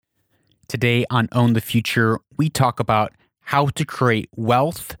Today on Own the Future, we talk about how to create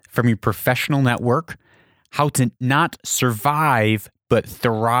wealth from your professional network, how to not survive but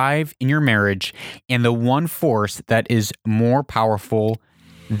thrive in your marriage, and the one force that is more powerful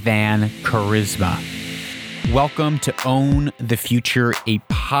than charisma. Welcome to Own the Future, a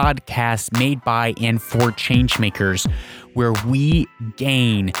podcast made by and for changemakers, where we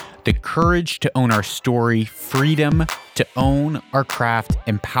gain the courage to own our story, freedom to own our craft,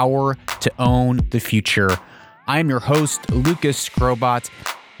 and power to own the future. I'm your host, Lucas Skrobot.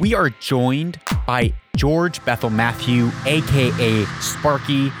 We are joined by George Bethel Matthew, AKA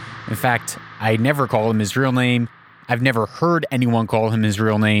Sparkie. In fact, I never call him his real name. I've never heard anyone call him his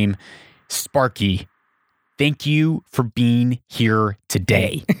real name. Sparkie, thank you for being here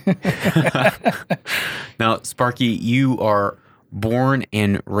today. Now, Sparkie, you are born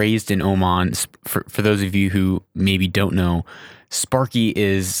and raised in Oman. For those of you who maybe don't know, Sparkie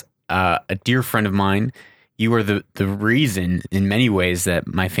is a dear friend of mine. You are the reason in many ways that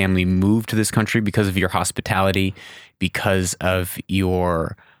my family moved to this country, because of your hospitality, because of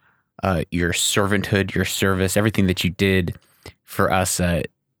your servanthood, your service, everything that you did for us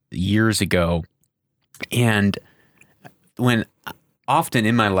years ago. And when often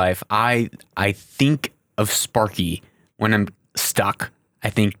in my life, I think of Sparkie when I'm stuck. I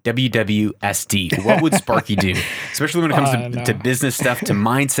think WWSD. What would Sparkie do? Especially when it comes to business stuff, to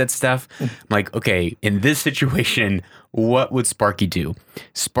mindset stuff. I'm like, okay, in this situation, what would Sparkie do?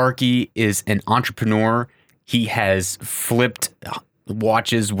 Sparkie is an entrepreneur. He has flipped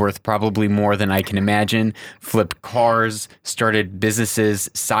watches worth probably more than I can imagine, flipped cars, started businesses,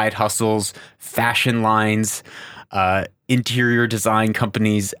 side hustles, fashion lines, interior design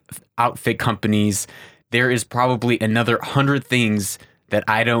companies, outfit companies. There is probably another 100 things that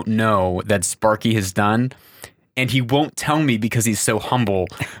I don't know that Sparkie has done, and he won't tell me because he's so humble,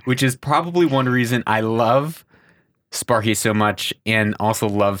 which is probably one reason I love Sparkie so much and also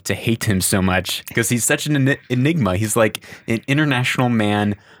love to hate him so much, because he's such an enigma. He's like an international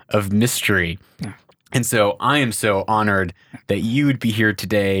man of mystery. Yeah. And so I am so honored that you would be here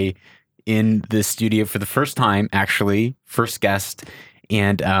today in the studio for the first time, actually, first guest.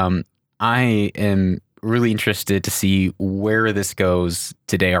 And I am really interested to see where this goes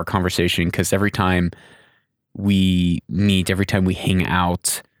today, our conversation, because every time we meet, every time we hang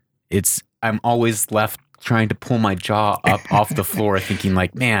out, I'm always left trying to pull my jaw up off the floor, thinking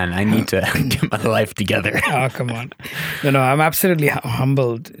like, man, I need to get my life together. Oh, come on. No, I'm absolutely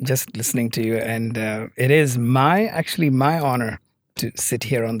humbled just listening to you. And it is my honor to sit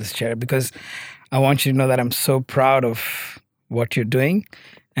here on this chair, because I want you to know that I'm so proud of what you're doing.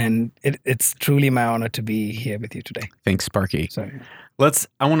 And it's truly my honor to be here with you today. Thanks, Sparkie. Sorry.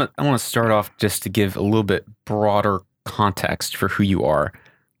 I want to start off just to give a little bit broader context for who you are.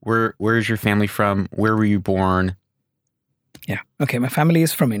 Where is your family from? Where were you born? Yeah. Okay. My family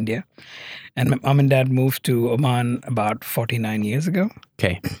is from India, and my mom and dad moved to Oman about 49 years ago.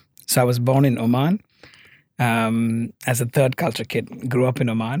 Okay. So I was born in Oman as a third culture kid. Grew up in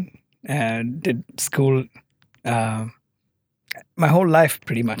Oman, did school my whole life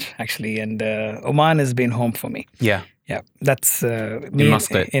pretty much, actually. And Oman has been home for me. Yeah. Yeah, that's in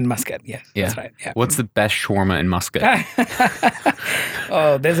Muscat. In Muscat, yes. Yeah. That's right. Yeah. What's the best shawarma in Muscat?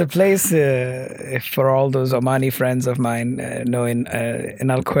 Oh, there's a place for all those Omani friends of mine know in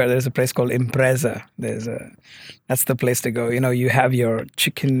Al Quair. There's a place called Impreza. That's the place to go. You know, you have your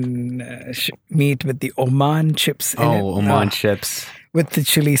chicken meat with the Oman chips in it. Oman chips. With the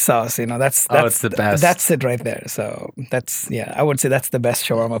chili sauce, you know, that's it's the best. That's it right there. So I would say that's the best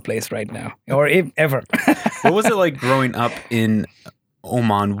shawarma place right now, or ever. What was it like growing up in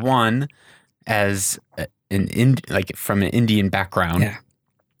Oman? One, as from an Indian background, yeah,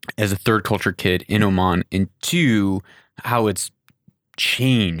 as a third culture kid in Oman, and two, how it's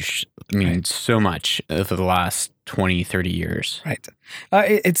changed. I mean, right, so much over the last 20, 30 years. Right.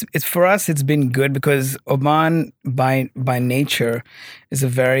 It's for us, it's been good, because Oman by nature is a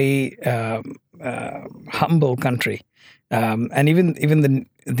very humble country. And even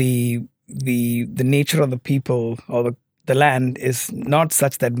the nature of the people or the land is not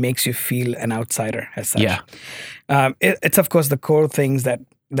such that makes you feel an outsider as such. Yeah. It's of course the core things that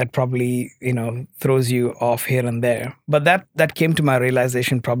probably, throws you off here and there. But that came to my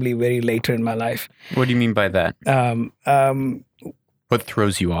realization probably very later in my life. What do you mean by that? What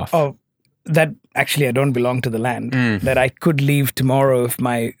throws you off? Oh, that actually I don't belong to the land. That I could leave tomorrow if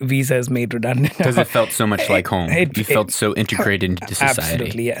my visa is made redundant. Because it felt so much like home. You felt so integrated into society.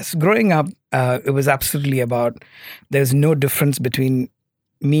 Absolutely, yes. Growing up, it was absolutely about, there's no difference between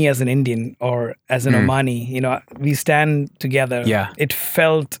me as an Indian or as an Omani. We stand together. Yeah. It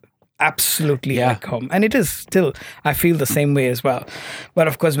felt absolutely like home. And it is still, I feel the same way as well. But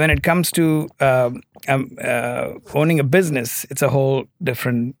of course, when it comes to owning a business, it's a whole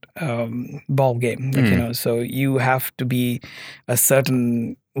different ball game. Like, so you have to be a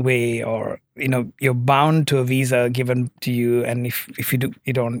certain way, or you're bound to a visa given to you, and if you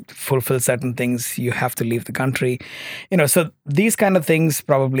don't fulfill certain things, you have to leave the country. So these kind of things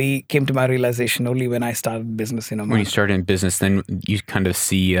probably came to my realization only when I started business in Oman. When you started in business, then you kind of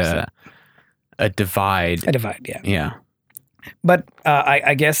see a divide. A divide, Yeah. But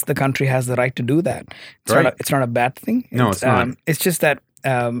I guess the country has the right to do that. It's not a bad thing. No, it's not. It's just that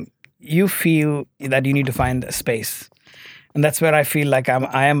you feel that you need to find a space. And that's where I feel like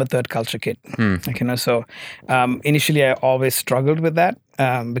I am a third culture kid. So initially I always struggled with that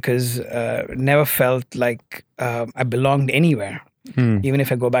because never felt like I belonged anywhere. Even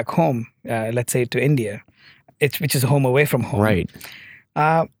if I go back home, let's say to India, which is home away from home. Right.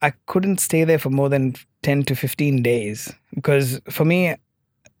 I couldn't stay there for more than 10 to 15 days because for me,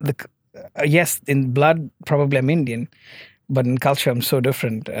 yes, in blood, probably I'm Indian, but in culture, I'm so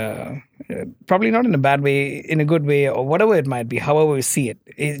different. Probably not in a bad way, in a good way, or whatever it might be, however we see it.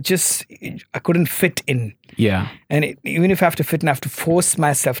 I couldn't fit in. Yeah. And even if I have to fit in, I have to force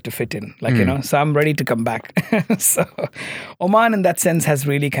myself to fit in. So I'm ready to come back. So Oman, in that sense, has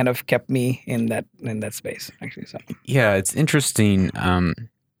really kind of kept me in that space, actually. So. Yeah, it's interesting. I'm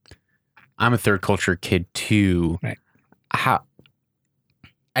a third culture kid too. Right.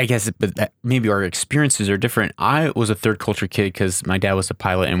 I guess, but maybe our experiences are different. I was a third culture kid because my dad was a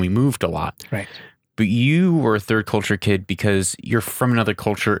pilot and we moved a lot. Right. But you were a third culture kid because you're from another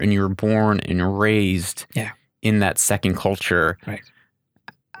culture and you were born and raised in that second culture. Right.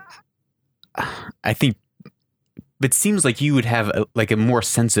 I think it seems like you would have a more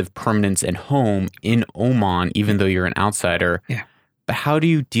sense of permanence and home in Oman, even though you're an outsider. Yeah. But how do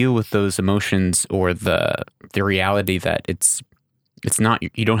you deal with those emotions or the reality that it's not,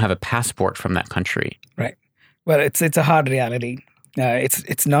 you don't have a passport from that country? Right. Well, it's a hard reality.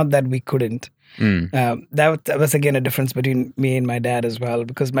 It's not that we couldn't. That was again a difference between me and my dad as well,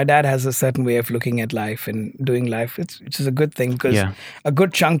 because my dad has a certain way of looking at life and doing life, which is a good thing, because a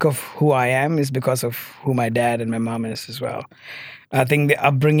good chunk of who I am is because of who my dad and my mom is as well. I think the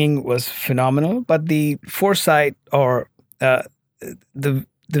upbringing was phenomenal, but the foresight or the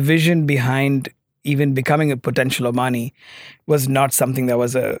vision behind even becoming a potential Omani was not something that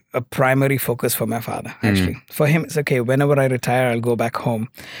was a primary focus for my father, actually. For him, it's okay, whenever I retire, I'll go back home.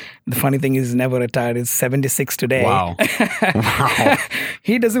 The funny thing is, he's never retired. He's 76 today. Wow.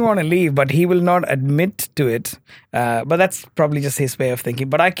 He doesn't want to leave, but he will not admit to it. But that's probably just his way of thinking.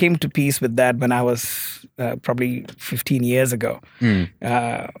 But I came to peace with that when I was probably 15 years ago.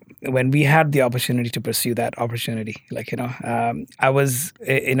 When we had the opportunity to pursue that opportunity. I was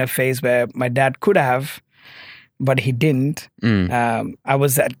in a phase where my dad could have, but he didn't. I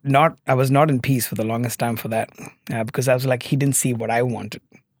was not in peace for the longest time for that, because I was like, he didn't see what I wanted.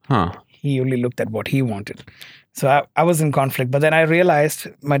 He only looked at what he wanted. So I was in conflict. But then I realized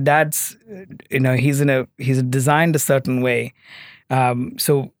my dad's, he's designed a certain way.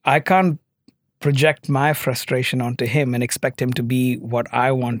 So I can't project my frustration onto him and expect him to be what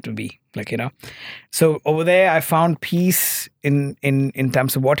I want to be. So over there, I found peace in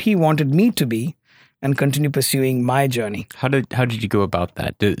terms of what he wanted me to be, and continue pursuing my journey. How did you go about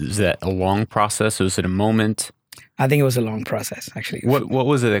that? Is that a long process? Was it a moment? I think it was a long process, actually. What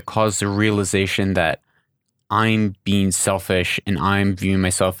was it that caused the realization that I'm being selfish and I'm viewing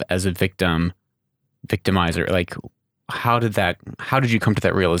myself as a victimizer? How did you come to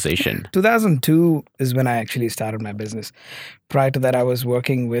that realization? 2002 is when I actually started my business. Prior to that, I was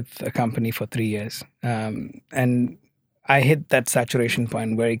working with a company for 3 years. And I hit that saturation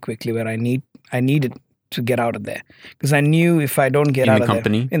point very quickly where I needed to get out of there. Because I knew if I don't get out of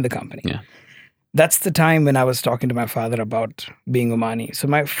there. In the company. Yeah. That's the time when I was talking to my father about being Omani. So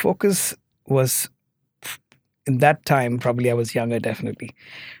my focus was, in that time, probably I was younger, definitely,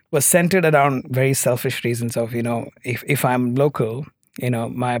 was centered around very selfish reasons of, if I'm local,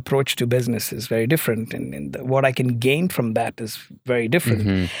 my approach to business is very different, and what I can gain from that is very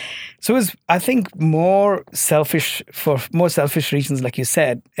different. So it was, I think, more selfish reasons, like you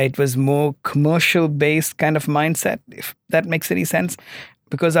said. It was more commercial-based kind of mindset, if that makes any sense.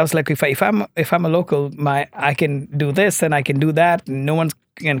 Because I was like, if I'm a local, I can do this and I can do that, and no one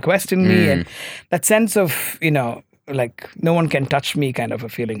can question me, and that sense of no one can touch me kind of a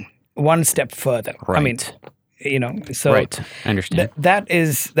feeling. One step further. Right. I mean, so right. I understand. That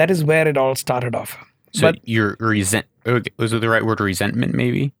is where it all started off. So your was it the right word, resentment,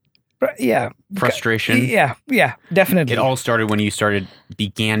 maybe? Yeah. frustration. Yeah, definitely. It all started when you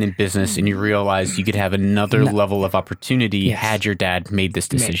began in business and you realized you could have another level of opportunity had your dad made this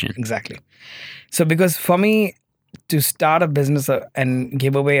decision. Exactly. So because for me to start a business and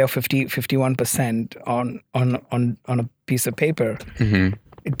give away a 51% on a piece of paper,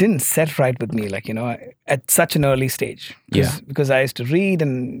 it didn't set right with me, at such an early stage. Because I used to read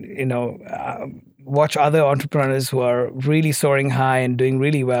and, watch other entrepreneurs who are really soaring high and doing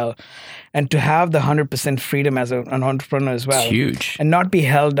really well. And to have the 100% freedom as an entrepreneur as well. It's huge. And not be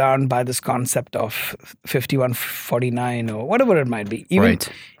held down by this concept of 51-49 or whatever it might be.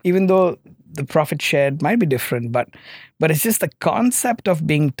 Even though the profit shared might be different, but it's just the concept of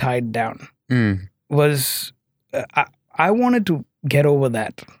being tied down was, I wanted to get over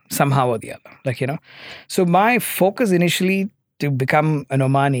that somehow or the other, So my focus initially to become an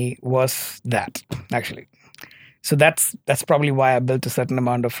Omani was that, actually. So that's probably why I built a certain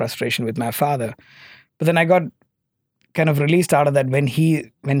amount of frustration with my father. But then I got kind of released out of that when he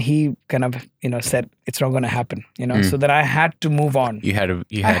kind of said it's not going to happen. So then I had to move on. You had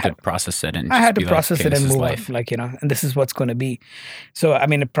to process it and I had to process it and move life. on, and this is what's going to be. So I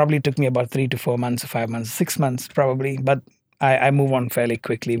mean, it probably took me about 3 to 4 months, 5 months, 6 months probably, but I move on fairly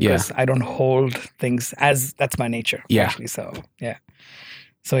quickly because I don't hold things as that's my nature. Actually. So yeah.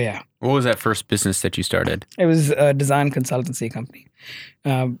 What was that first business that you started? It was a design consultancy company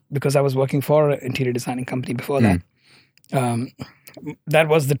because I was working for an interior designing company before that. That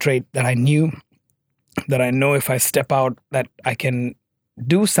was the trade that I knew, that I know if I step out that I can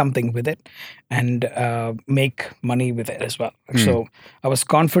do something with it and make money with it as well. So I was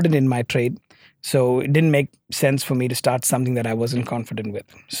confident in my trade. So it didn't make sense for me to start something that I wasn't confident with.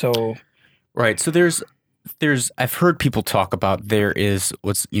 So right. So there's I've heard people talk about there is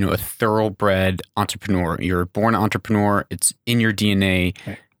what's a thoroughbred entrepreneur. You're a born entrepreneur. It's in your DNA.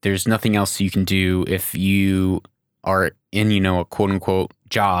 Right. There's nothing else you can do if you are in a quote unquote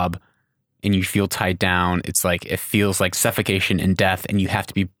job and you feel tied down. It's like it feels like suffocation and death, and you have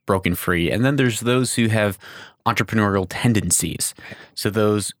to be broken free. And then there's those who have entrepreneurial tendencies. So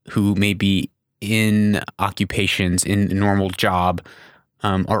those who may be in occupations in a normal job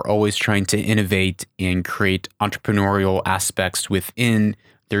are always trying to innovate and create entrepreneurial aspects within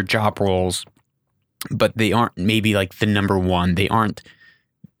their job roles, but they aren't maybe like the number one. They aren't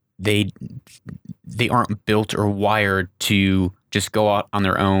built or wired to just go out on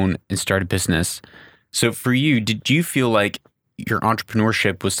their own and start a business. So for you, did you feel like your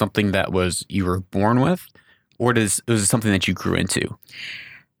entrepreneurship was something that you were born with, or was it something that you grew into?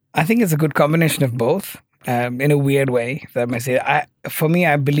 I think it's a good combination of both. In a weird way, if I may say. For me,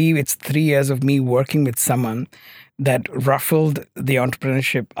 I believe it's 3 years of me working with someone that ruffled the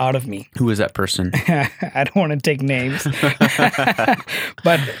entrepreneurship out of me. Who is that person? I don't want to take names,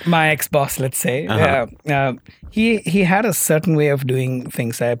 but my ex-boss, let's say, he had a certain way of doing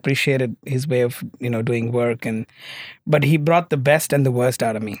things. I appreciated his way of doing work, but he brought the best and the worst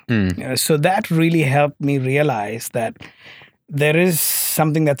out of me. So that really helped me realize that there is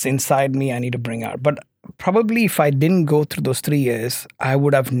something that's inside me I need to bring out. But probably if I didn't go through those 3 years, I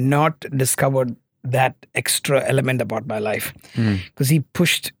would have not discovered that extra element about my life, because he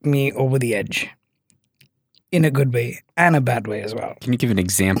pushed me over the edge in a good way and a bad way as well. Can you give an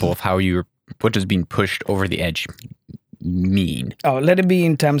example of what does being pushed over the edge mean? Oh, let it be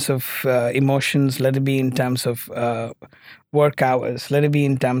in terms of emotions, let it be in terms of work hours, let it be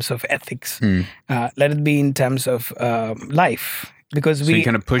in terms of ethics, let it be in terms of life. Because you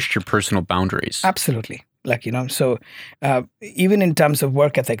kind of pushed your personal boundaries. Absolutely. So even in terms of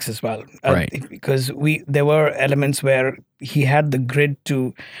work ethics as well. Right. Because there were elements where he had the grit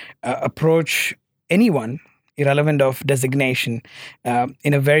to approach anyone, irrelevant of designation,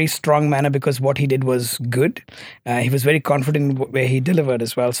 in a very strong manner, because what he did was good. He was very confident in where he delivered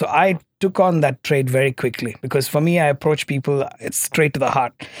as well. So I took on that trade very quickly, because for me, I approach people, it's straight to the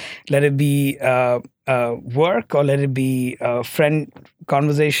heart. Let it be work or let it be friend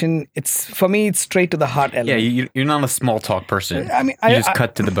conversation. For me, it's straight to the heart element. Yeah, you're not a small talk person. I mean, you just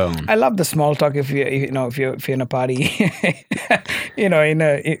cut to the bone. I love the small talk if you're in a party, in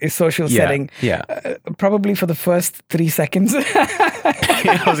a social setting. Yeah. Probably for the first 3 seconds.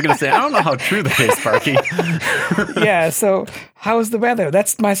 I was going to say, I don't know how true that is, Sparkie. Yeah. So how's the weather?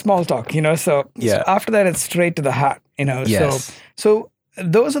 That's my small talk. So after that, it's straight to the heart. Yes. So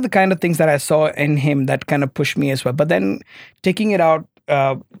those are the kind of things that I saw in him that kind of pushed me as well. But then taking it out,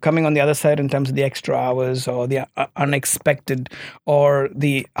 coming on the other side in terms of the extra hours or the unexpected or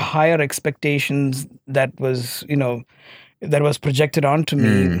the higher expectations that was, that was projected onto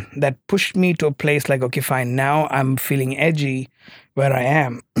me that pushed me to a place like, okay, fine, now I'm feeling edgy where I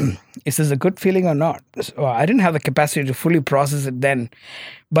am. Is this a good feeling or not? So I didn't have the capacity to fully process it then,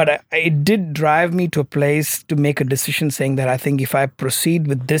 but it did drive me to a place to make a decision saying that I think if I proceed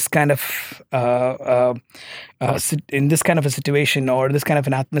with this kind of, in this kind of a situation or this kind of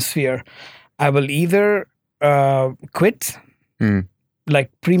an atmosphere, I will either quit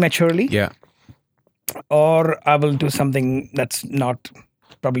like prematurely. Yeah. Or I will do something that's not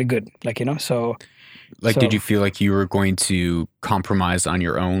probably good, so. Like, did you feel like you were going to compromise on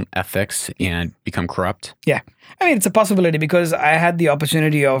your own ethics and become corrupt? Yeah. I mean, it's a possibility because I had the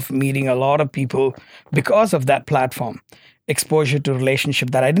opportunity of meeting a lot of people because of that platform, exposure to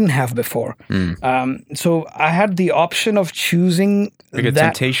relationship that I didn't have before. So I had the option of choosing like a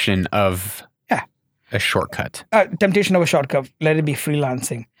temptation of a shortcut. Temptation of a shortcut. Let it be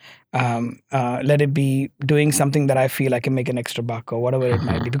freelancing. Let it be doing something that I feel I can make an extra buck or whatever it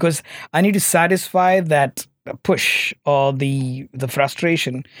might be, because I need to satisfy that push or the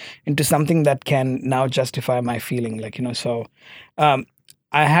frustration into something that can now justify my feeling, so I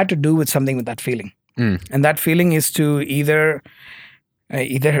had to do with something with that feeling, and that feeling is to either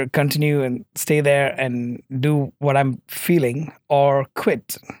continue and stay there and do what I'm feeling, or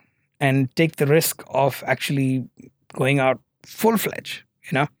quit and take the risk of actually going out full-fledged,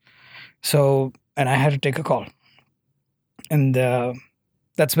 So, and I had to take a call, and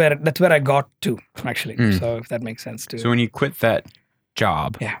that's where I got to actually. So, if that makes sense too. So, when you quit that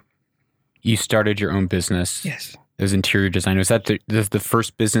job, you started your own business. Yes, it was interior design. Was that the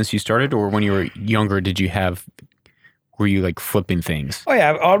first business you started, or when you were younger, were you like flipping things? Oh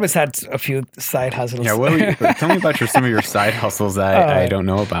yeah, I've always had a few side hustles. Yeah, tell me about some of your side hustles that I don't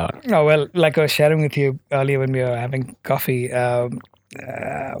know about. Oh well, like I was sharing with you earlier when we were having coffee.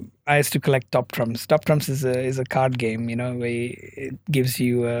 I used to collect top trumps. Top trumps is a card game, where it gives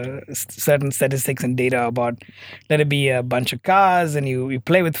you certain statistics and data about, let it be a bunch of cards, and you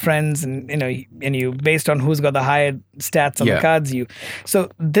play with friends, and you based on who's got the higher stats on the cards. So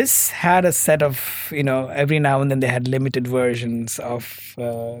this had a set of, every now and then they had limited versions of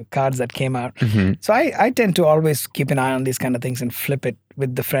cards that came out. So I tend to always keep an eye on these kind of things and flip it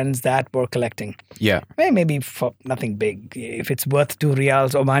with the friends that were collecting. Yeah. Maybe for nothing big. If it's worth 2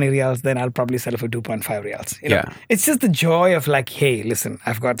 riyals or Omani riyals, then I'll probably sell it for 2.5 riyals. It's just the joy of like, hey, listen,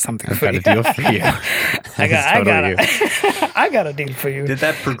 I've got something for you. I've got a deal for you. I got a deal for you. Did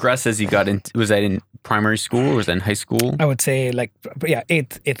that progress as you got into, was that in primary school or was that in high school? I would say 8th,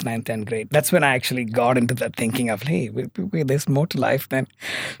 9th, 10th grade. That's when I actually got into that thinking of, hey, there's more to life than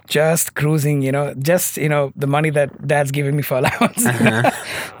just cruising, the money that dad's giving me for allowance.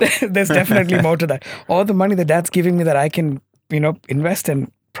 There's definitely more to that. Or the money that dad's giving me that I can, invest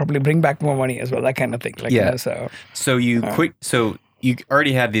and probably bring back more money as well, that kind of thing. So you quit. So you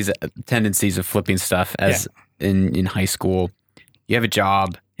already had these tendencies of flipping stuff as in high school. You have a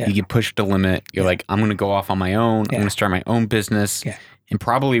job. You get pushed to the limit. You're like, I'm going to go off on my own. I'm going to start my own business. And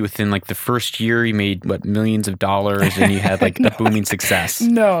probably within like the first year, you made millions of dollars, and you had like a booming success.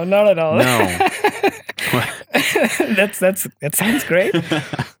 No, not at all. No. That sounds great,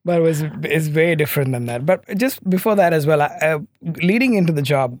 but it's very different than that. But just before that as well, leading into the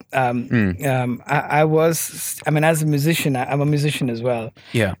job, I was, as a musician, I'm a musician as well.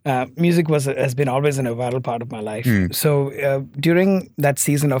 Yeah. Music has been always a vital part of my life. So during that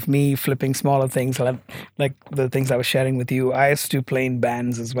season of me flipping smaller things, like the things I was sharing with you, I used to play in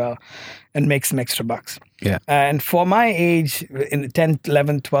bands as well and make some extra bucks. Yeah. And for my age, in the 10th,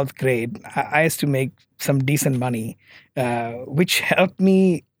 11th, 12th grade, I used to make some decent money, which helped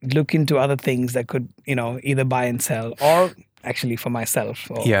me look into other things that could, either buy and sell or actually for myself.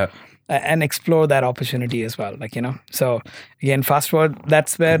 And explore that opportunity as well. So again, fast forward,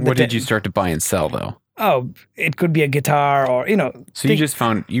 that's where... What did you start to buy and sell though? Oh, it could be a guitar or, So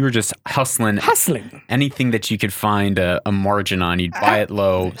you were just hustling. Anything that you could find a margin on, you'd buy it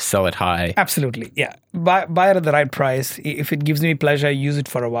low, sell it high. Absolutely, yeah. Buy it at the right price. If it gives me pleasure, I use it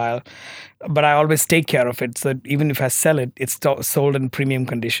for a while. But I always take care of it. So even if I sell it, it's sold in premium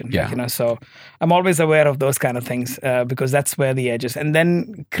condition. Yeah. So I'm always aware of those kind of things because that's where the edge is. And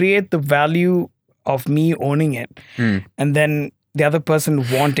then create the value of me owning it. And then the other person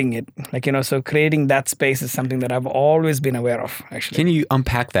wanting it, so creating that space is something that I've always been aware of, actually. Can you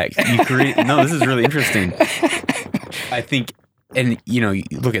unpack that? No, this is really interesting. I think, and you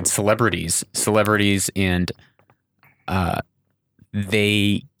look at celebrities and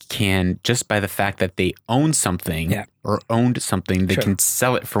they can, just by the fact that they own something or owned something, they can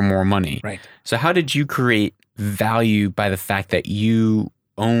sell it for more money. Right. So how did you create value by the fact that you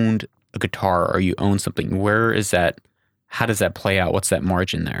owned a guitar or you own something? Where is that? how does that play out? What's that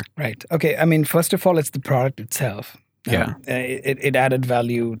margin there? Right. Okay. I mean, first of all, it's the product itself. Yeah. It added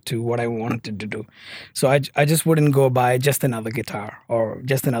value to what I wanted to do. So I just wouldn't go buy just another guitar or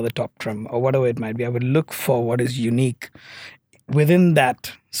just another top trim or whatever it might be. I would look for what is unique within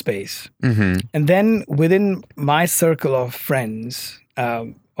that space. Mm-hmm. And then within my circle of friends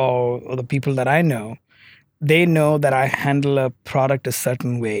or the people that I know, they know that I handle a product a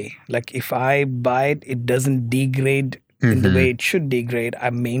certain way. Like if I buy it, it doesn't degrade in the way it should degrade.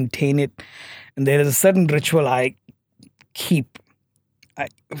 I maintain it. And there is a certain ritual I keep.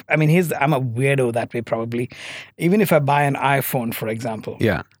 I mean, I'm a weirdo that way probably. Even if I buy an iPhone, for example,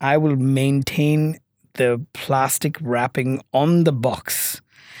 I will maintain the plastic wrapping on the box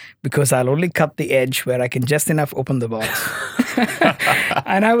because I'll only cut the edge where I can just enough open the box.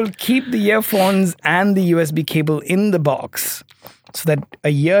 And I will keep the earphones and the USB cable in the box so that a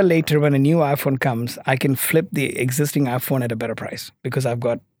year later when a new iPhone comes, I can flip the existing iPhone at a better price because I've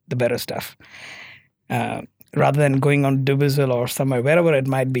got the better stuff. Rather than going on Dubizzle or somewhere, wherever it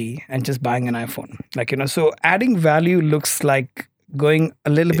might be, and just buying an iPhone. So adding value looks like going a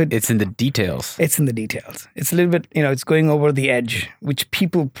little bit... It's in the details. It's in the details. It's a little bit, it's going over the edge, which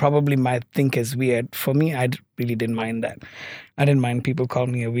people probably might think is weird. For me, I really didn't mind that. I didn't mind people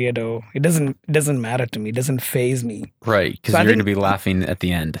calling me a weirdo. It doesn't matter to me. It doesn't faze me. Right, because you're going to be laughing at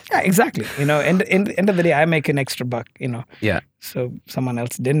the end. Yeah, exactly. And end of the day, I make an extra buck, Yeah. So someone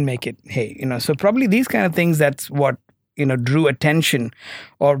else didn't make it. Hey, so probably these kind of things, that's what, drew attention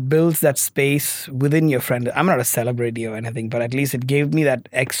or builds that space within your friend. I'm not a celebrity or anything, but at least it gave me that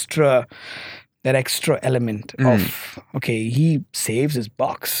extra element of, okay, he saves his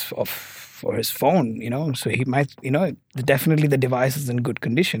box for his phone, so he might, definitely the device is in good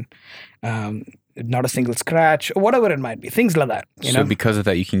condition. Not a single scratch or whatever it might be, things like that. So because of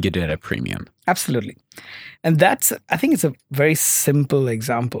that, you can get it at a premium. Absolutely. And I think it's a very simple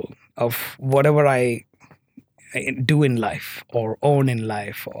example of whatever I do in life or own in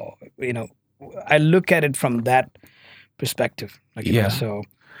life, or I look at it from that perspective. So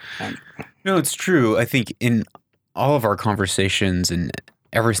no, it's true. I think in all of our conversations and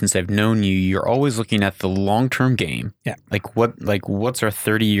ever since I've known you, you're always looking at the long-term game. Yeah. What's our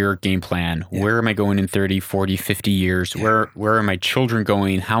 30-year game plan? Yeah. Where am I going in 30, 40, 50 years? Yeah. Where are my children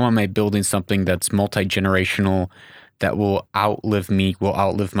going? How am I building something that's multi-generational that will outlive me, will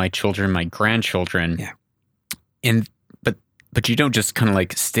outlive my children, my grandchildren? Yeah. But you don't just kind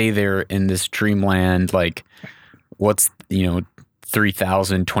of stay there in this dreamland, what's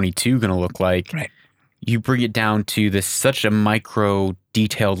 3022 going to look like? Right. You bring it down to such a micro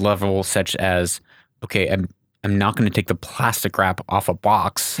detailed level, such as, okay, I'm not going to take the plastic wrap off a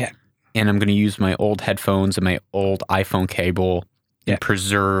box, and I'm going to use my old headphones and my old iPhone cable and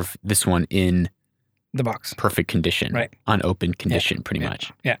preserve this one in the box, perfect condition, right? Unopened condition, pretty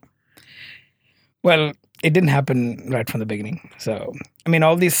much. Yeah. Well, it didn't happen right from the beginning. So, I mean,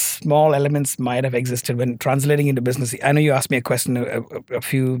 all these small elements might have existed when translating into business. I know you asked me a question a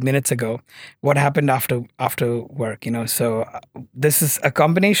few minutes ago. What happened after work? So this is a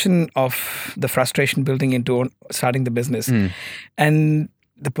combination of the frustration building into starting the business, and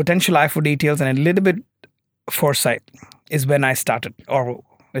the potential eye for details, and a little bit foresight is when I started, or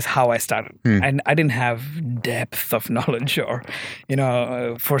is how I started. And I didn't have depth of knowledge or,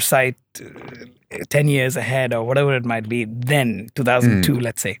 foresight 10 years ahead or whatever it might be. Then 2002,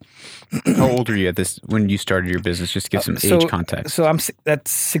 let's say. How old were you when you started your business? Just give some age context. So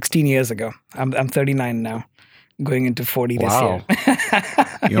that's 16 years ago. I'm 39 now, going into 40 this year.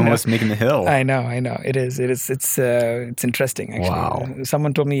 You're almost making the hill. I know. It is. It's interesting, actually. Wow.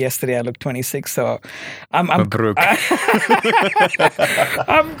 Someone told me yesterday I look 26, so I'm Mabruk.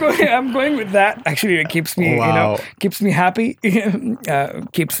 I'm going with that. Actually, it keeps me, keeps me happy,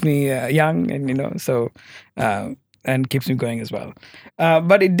 keeps me young, and and keeps me going as well.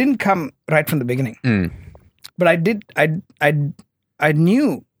 But it didn't come right from the beginning. But I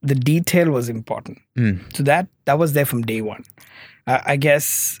knew the detail was important. So that was there from day one. I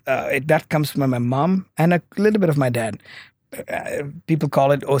guess that comes from my mom and a little bit of my dad. People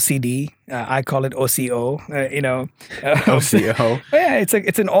call it OCD. I call it OCO. OCO. Yeah,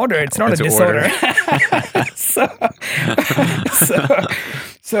 it's an order. It's not a disorder.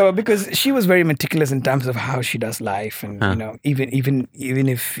 So because she was very meticulous in terms of how she does life, and even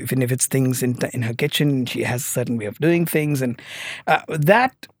if it's things in her kitchen, she has a certain way of doing things, and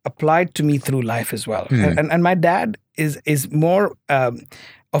that applied to me through life as well. And my dad is more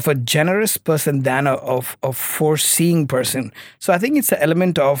of a generous person than of foreseeing person. So I think it's an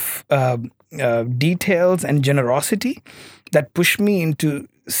element of details and generosity that push me into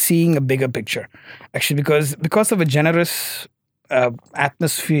seeing a bigger picture, actually, because of a generous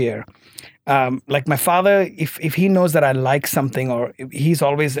atmosphere. Like my father, if he knows that I like something, or he's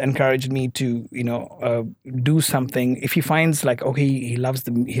always encouraged me to, do something. If he finds like, oh, he loves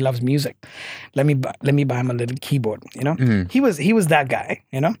music, let me buy him a little keyboard. He was that guy.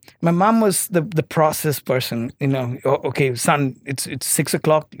 My mom was the process person. Oh, okay, son, it's 6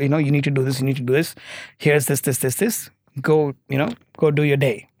 o'clock. You need to do this. You need to do this. Here's this. Go do your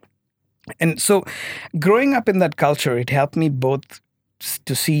day. And so, growing up in that culture, it helped me both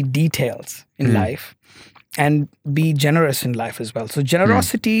to see details in life and be generous in life as well. So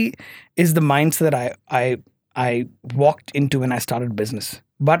generosity is the mindset that I walked into when I started business.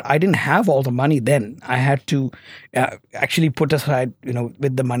 But I didn't have all the money then. I had to actually put aside,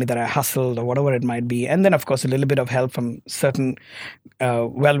 with the money that I hustled or whatever it might be. And then, of course, a little bit of help from certain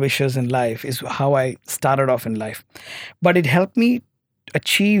well-wishers in life is how I started off in life. But it helped me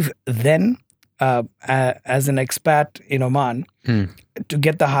achieve then, as an expat in Oman, to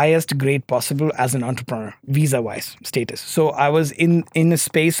get the highest grade possible as an entrepreneur, visa-wise status. So I was in a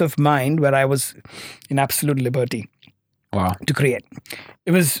space of mind where I was in absolute liberty. Wow. To create.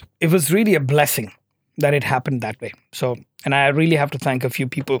 It was really a blessing that it happened that way. So, and I really have to thank a few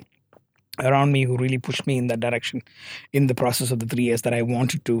people around me who really pushed me in that direction in the process of the 3 years that I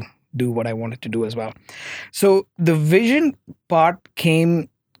wanted to do what I wanted to do as well. So the vision part came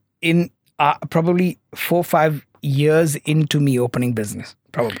in probably 4 or 5 years into me opening business,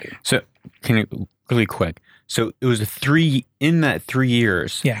 probably. So, really quick. So it was in that 3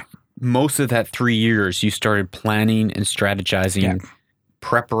 years. Yeah. Most of that 3 years, you started planning and strategizing,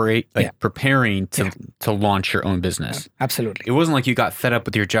 preparing to launch your own business. Yeah, absolutely. It wasn't like you got fed up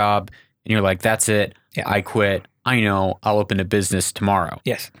with your job and you're like, that's it. Yeah. I quit. I know I'll open a business tomorrow.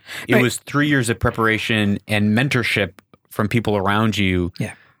 Yes. It was 3 years of preparation and mentorship from people around you.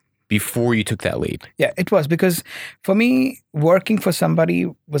 Yeah. Before you took that leap. Yeah, it was, because for me, working for somebody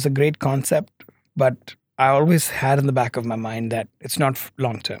was a great concept, but I always had in the back of my mind that it's not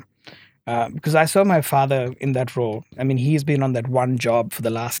long-term. Because I saw my father in that role. I mean, he's been on that one job for the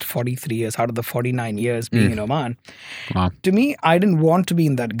last 43 years out of the 49 years being in Oman. Wow. To me, I didn't want to be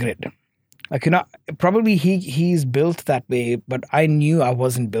in that grid. Like, probably he's built that way, but I knew I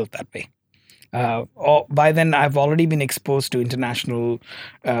wasn't built that way. By then, I've already been exposed to international,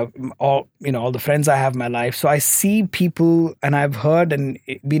 all the friends I have in my life. So I see people, and I've heard and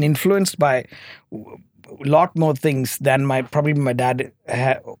been influenced by a lot more things than my dad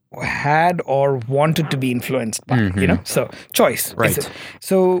had or wanted to be influenced by. So choice. Right.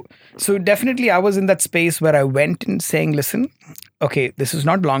 So definitely, I was in that space where I went in saying, "Listen, okay, this is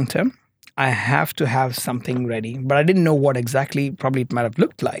not long term. I have to have something ready," but I didn't know what exactly probably it might have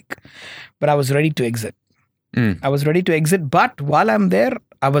looked like, but I was ready to exit. I was ready to exit, but while I'm there,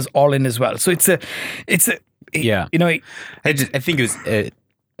 I was all in as well. So it's a yeah. I think it was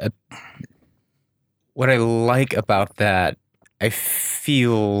what I like about that. I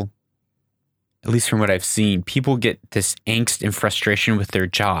feel, at least from what I've seen, people get this angst and frustration with their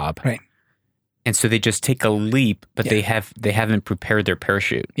job. Right. And so they just take a leap, but they haven't prepared their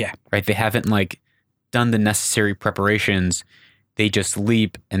parachute. Yeah. Right. They haven't done the necessary preparations. They just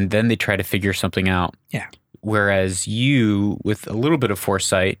leap and then they try to figure something out. Yeah. Whereas you, with a little bit of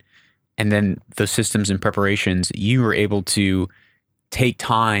foresight and then the systems and preparations, you were able to take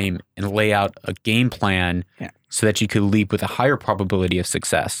time and lay out a game plan so that you could leap with a higher probability of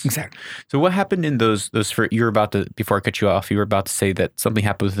success. Exactly. So what happened in those you were about to, before I cut you off, you were about to say that something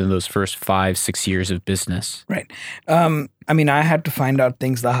happened within those first 5-6 years of business. Right. I mean, I had to find out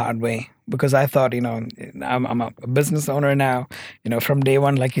things the hard way because I thought, I'm a business owner now. From day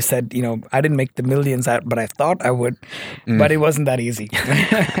one, like you said, I didn't make the millions, but I thought I would, but it wasn't that easy.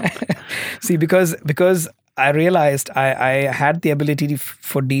 See, because I realized I had the ability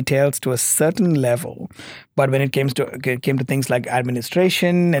for details to a certain level, but when it came to things like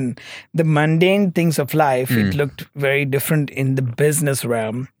administration and the mundane things of life, it looked very different in the business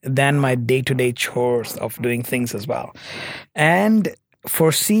realm than my day-to-day chores of doing things as well. And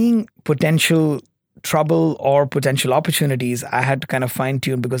foreseeing potential trouble or potential opportunities, I had to kind of fine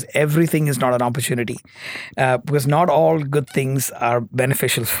tune because everything is not an opportunity. Because not all good things are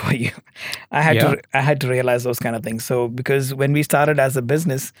beneficial for you. I had to realize those kind of things. So because when we started as a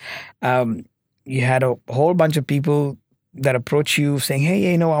business, you had a whole bunch of people that approach you saying,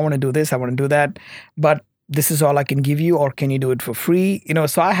 "Hey, I want to do this, I want to do that, but this is all I can give you, or can you do it for free?"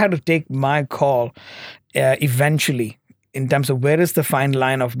 So I had to take my call eventually, in terms of where is the fine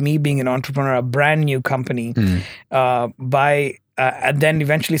line of me being an entrepreneur, a brand new company, by and then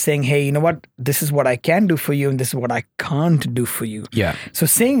eventually saying, hey, you know what? This is what I can do for you, and this is what I can't do for you. Yeah. So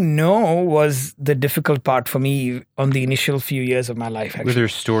saying no was the difficult part for me on the initial few years of my life, actually. Were there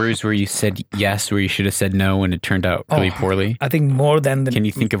stories where you said yes, where you should have said no, and it turned out really poorly? I think more than the... Can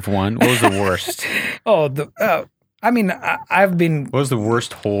you think of one? What was the worst? I've been... What was the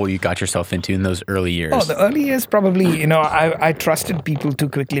worst hole you got yourself into in those early years? Oh, the early years, probably, I trusted people too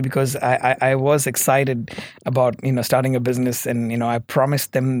quickly because I was excited about, starting a business, and, I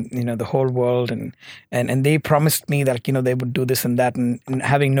promised them, the whole world, and they promised me that, they would do this and that, and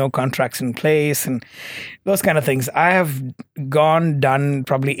having no contracts in place and those kind of things. I have done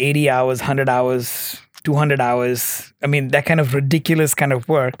probably 80 hours, 100 hours, 200 hours. I mean, that kind of ridiculous kind of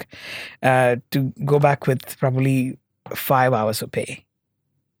work to go back with probably 5 hours of pay.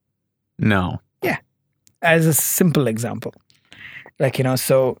 No. Yeah. As a simple example.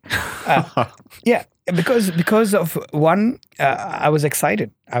 Yeah, because of one, I was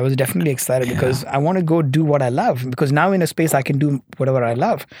excited. I was definitely excited because I want to go do what I love, because now in a space I can do whatever I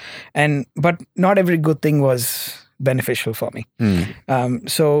love. But not every good thing was beneficial for me.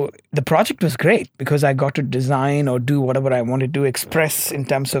 So the project was great because I got to design or do whatever I wanted to express in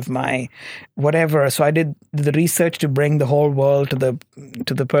terms of my whatever. So I did the research to bring the whole world to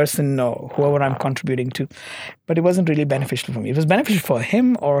the person or whoever I'm contributing to, but it wasn't really beneficial for me. It was beneficial for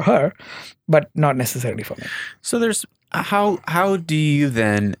him or her, but not necessarily for me. So there's how do you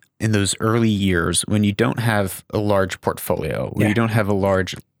then, in those early years when you don't have a large portfolio, when you don't have a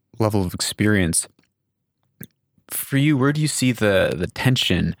large level of experience, for you, where do you see the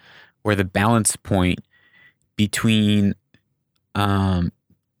tension or the balance point between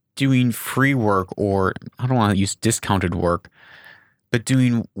doing free work, or I don't want to use discounted work, but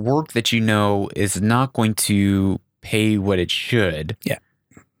doing work that is not going to pay what it should,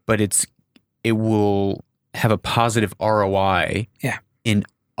 but it will have a positive ROI in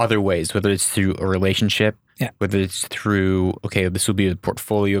other ways, whether it's through a relationship, whether it's through, this will be a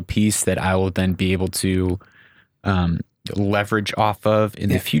portfolio piece that I will then be able to leverage off of in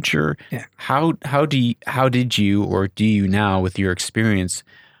the future. How did you, or do you now with your experience,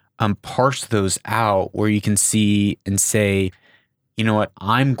 parse those out where you can see and say, you know what,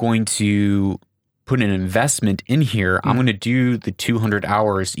 I'm going to put an investment in here. I'm going to do the 200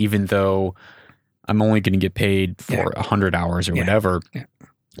 hours, even though I'm only going to get paid for 100 hours or whatever,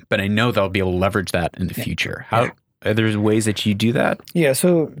 but I know that I'll be able to leverage that in the future. Are there ways that you do that? Yeah,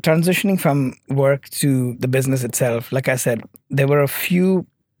 so transitioning from work to the business itself, like I said, there were a few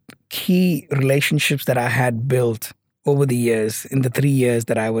key relationships that I had built over the years, in the 3 years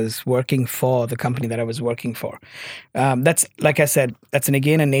that I was working for the company that I was working for. That's, like I said, that's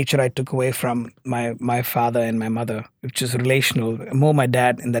again a nature I took away from my father and my mother, which is relational. More my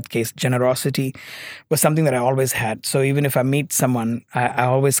dad, in that case, generosity was something that I always had. So even if I meet someone, I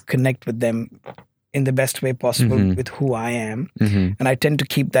always connect with them in the best way possible with who I am. And I tend to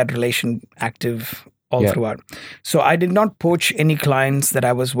keep that relation active all throughout. So I did not poach any clients that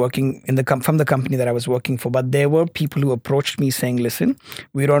I was working from the company that I was working for, but there were people who approached me saying, listen,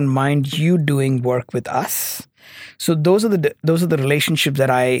 we don't mind you doing work with us. So those are the relationships that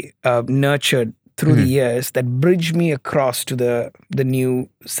I nurtured through the years that bridged me across to the new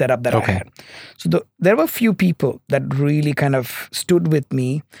setup that I had. So there were a few people that really kind of stood with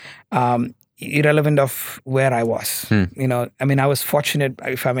me, irrelevant of where I was. I was fortunate,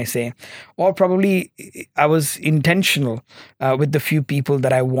 if I may say, or probably I was intentional with the few people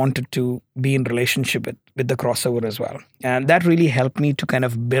that I wanted to be in relationship with the crossover as well. And that really helped me to kind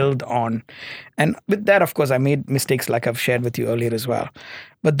of build on. And with that, of course, I made mistakes like I've shared with you earlier as well.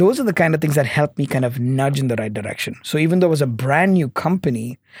 But those are the kind of things that helped me kind of nudge in the right direction. So even though it was a brand new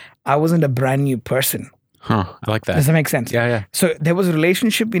company, I wasn't a brand new person. I like that. Does that make sense? Yeah. So there was a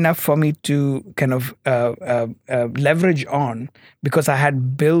relationship enough for me to kind of leverage on, because I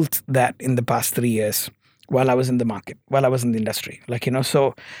had built that in the past 3 years while I was in the market, while I was in the industry.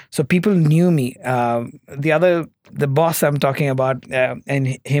 So people knew me. The boss I'm talking about,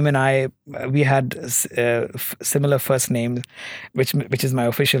 and him and I, we had similar first names, which is my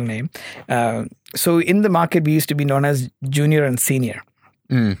official name. So in the market, we used to be known as junior and senior.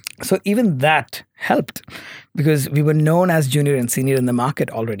 So even that helped, because we were known as junior and senior in the market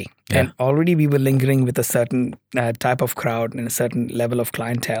already. And already we were lingering with a certain type of crowd and a certain level of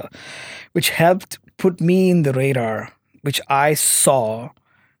clientele, which helped put me in the radar, which I saw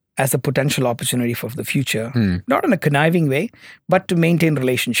as a potential opportunity for the future. Not in a conniving way, but to maintain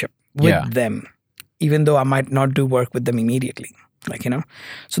relationship with them, even though I might not do work with them immediately.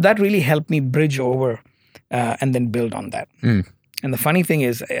 So that really helped me bridge over and then build on that. And the funny thing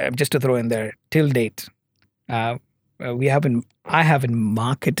is, just to throw in there, till date, I haven't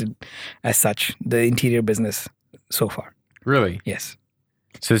marketed as such the interior business so far. Really? Yes.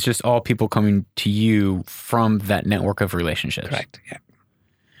 So it's just all people coming to you from that network of relationships. Correct. Yeah.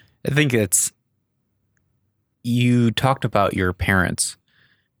 I think you talked about your parents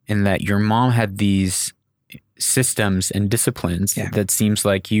and that your mom had these systems and disciplines that seems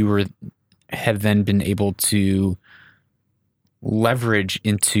like you have then been able to leverage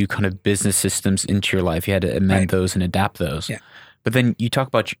into kind of business systems into your life. You had to amend those and adapt those. Yeah. But then you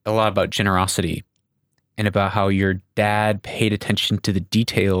talk a lot about generosity and about how your dad paid attention to the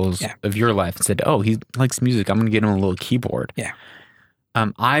details of your life and said, oh, he likes music. I'm going to get him a little keyboard. Yeah.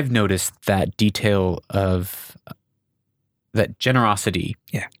 I've noticed that detail of that generosity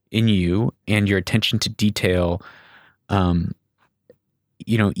in you and your attention to detail,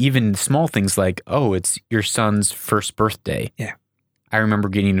 even small things like, oh, it's your son's first birthday. Yeah. I remember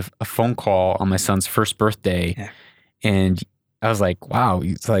getting a phone call on my son's first birthday and I was like, wow,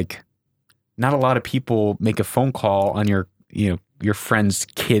 it's like not a lot of people make a phone call on your friend's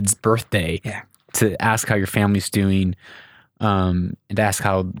kid's birthday to ask how your family's doing, and ask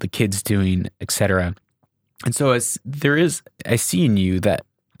how the kid's doing, etc. And so I see in you that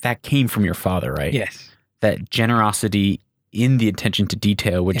came from your father, right? Yes. That generosity in the attention to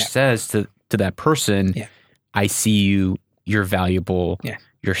detail, which says to that person, I see you, you're valuable,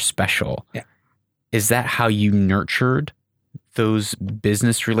 you're special. Yeah. Is that how you nurtured those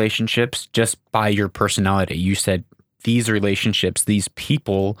business relationships just by your personality? You said these relationships, these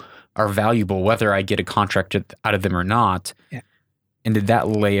people are valuable, whether I get a contract out of them or not. Yeah. And did that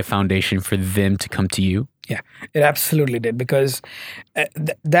lay a foundation for them to come to you? Yeah, it absolutely did, because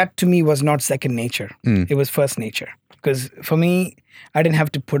that to me was not second nature. It was first nature. Because for me, I didn't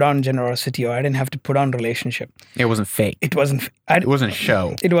have to put on generosity, or I didn't have to put on relationship. It wasn't fake. It wasn't. It wasn't a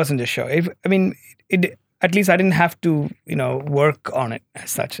show. It wasn't a show. At least I didn't have to, work on it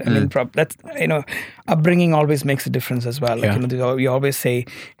as such. I mean, that's, upbringing always makes a difference as well. Like, we always say,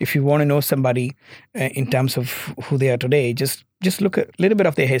 if you want to know somebody in terms of who they are today, just look at a little bit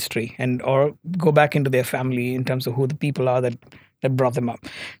of their history or go back into their family in terms of who the people are that brought them up.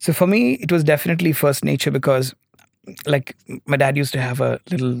 So for me, it was definitely first nature, because like my dad used to have a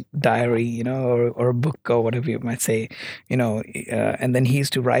little diary, or a book or whatever you might say, and then he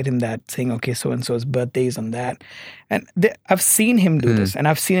used to write in that saying, okay, so-and-so's birthday is on that. And I've seen him do this, and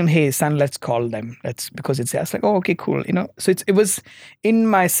I've seen him, hey, son, let's call them. That's because it's like, oh, okay, cool. So it was in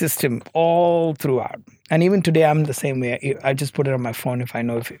my system all throughout. And even today, I'm the same way. I just put it on my phone if I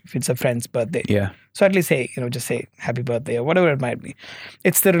know if it's a friend's birthday. Yeah. So at least say, just say happy birthday or whatever it might be.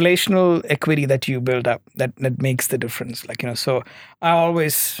 It's the relational equity that you build up that makes the difference. Like, so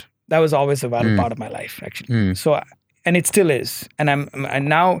that was always a valid part of my life, actually. So, and it still is. And I'm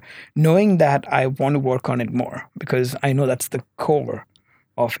now knowing that I want to work on it more, because I know that's the core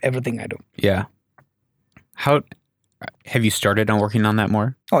of everything I do. Yeah. How have you started on working on that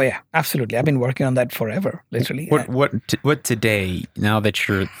more? Oh yeah, absolutely. I've been working on that forever, literally. What today, now that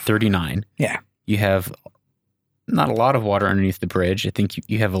you're 39, you have not a lot of water underneath the bridge. I think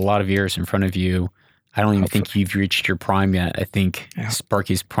you have a lot of years in front of you. I don't even think you've reached your prime yet. I think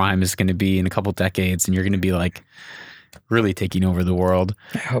Sparkie's prime is going to be in a couple decades, and you're going to be like really taking over the world.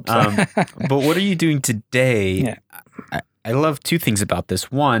 I hope so. But what are you doing today? I love two things about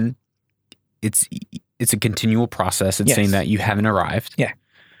this. One, it's a continual process. It's saying that you haven't arrived. Yeah.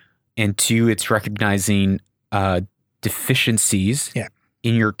 And two, it's recognizing deficiencies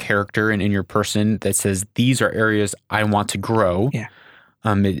in your character and in your person that says, these are areas I want to grow. Yeah.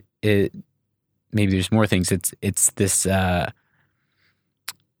 Maybe there's more things. It's this,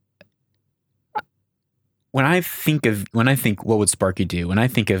 when I think what would Sparkie do? When I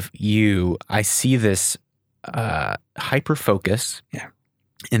think of you, I see this hyper focus. Yeah.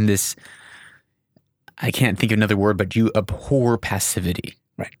 And this, I can't think of another word, but you abhor passivity.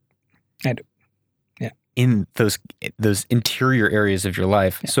 Right. I do. Yeah. In those interior areas of your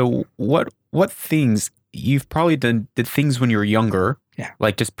life. Yeah. So what things you've probably did things when you were younger,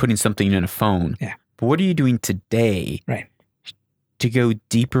 like just putting something in a phone. Yeah. But what are you doing today? Right. To go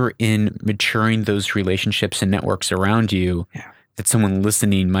deeper in maturing those relationships and networks around you that someone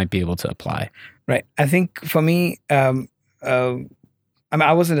listening might be able to apply? Right. I think for me, I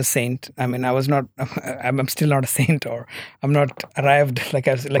wasn't a saint. I mean, I was not. I'm still not a saint, or I'm not arrived. Like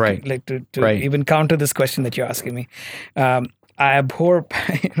I was like to even counter this question that you're asking me. I abhor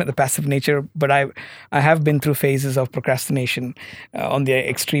the passive nature, but I have been through phases of procrastination on the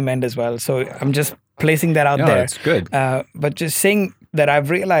extreme end as well. So I'm just placing that out there. That's good. But just saying that I've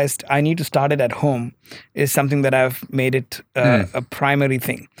realized I need to start it at home is something that I've made it a primary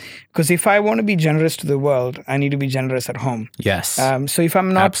thing. Because if I want to be generous to the world, I need to be generous at home. Yes. So if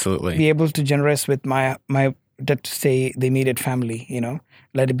I'm not Absolutely. be able to generous with my let's say the immediate family,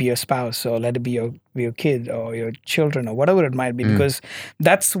 let it be your spouse or let it be your kid or your children or whatever it might be, because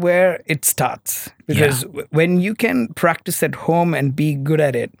that's where it starts. Because when you can practice at home and be good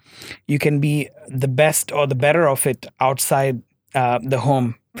at it, you can be the best or the better of it outside the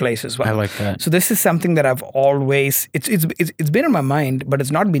home place as well. I like that. So this is something that I've always it's been in my mind, but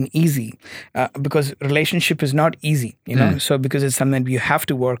it's not been easy because relationship is not easy, So because it's something you have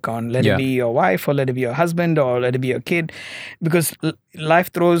to work on. Let it be your wife or let it be your husband or let it be your kid, because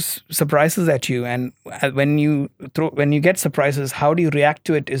life throws surprises at you, and when you get surprises, how do you react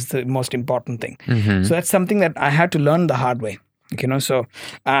to it is the most important thing. So that's something that I had to learn the hard way. So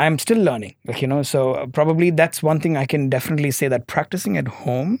I'm still learning, so probably that's one thing I can definitely say, that practicing at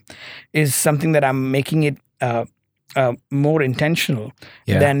home is something that I'm making it more intentional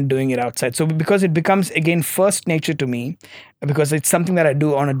than doing it outside. So because it becomes, again, first nature to me, because it's something that I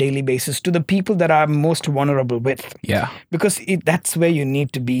do on a daily basis to the people that I'm most vulnerable with. Yeah. Because that's where you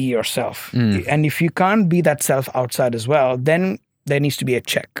need to be yourself. And if you can't be that self outside as well, then there needs to be a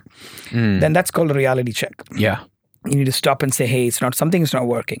check. Then that's called a reality check. Yeah. You need to stop and say, hey, something's not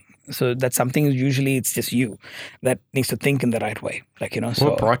working. So that's something, usually it's just you that needs to think in the right way.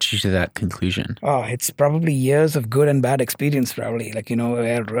 What brought you to that conclusion? Oh, it's probably years of good and bad experience, probably.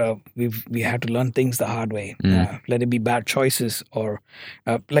 Where we had to learn things the hard way. Let it be bad choices or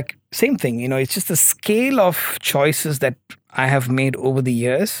same thing. It's just the scale of choices that I have made over the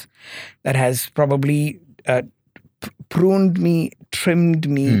years that has probably pruned me, trimmed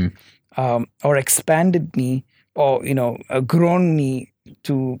me, or expanded me, or grown me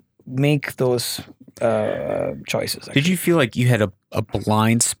to make those choices. Actually. Did you feel like you had a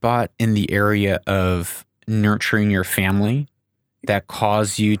blind spot in the area of nurturing your family that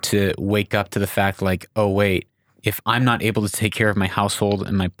caused you to wake up to the fact oh wait, if I'm not able to take care of my household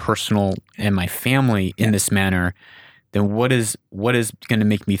and my personal and my family in this manner, then what is going to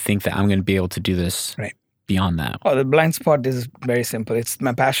make me think that I'm going to be able to do this beyond that? Oh, the blind spot is very simple. It's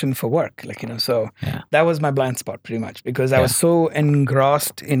my passion for work, so that was my blind spot pretty much, because I was so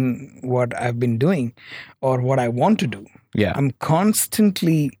engrossed in what I've been doing or what I want to do. Yeah. I'm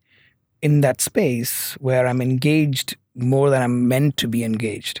constantly in that space where I'm engaged more than I'm meant to be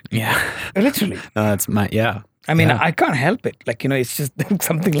engaged. Yeah. Literally. That's I mean, I can't help it. It's just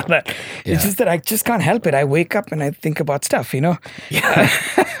something like that. Yeah. It's just that I just can't help it. I wake up and I think about stuff, Yeah.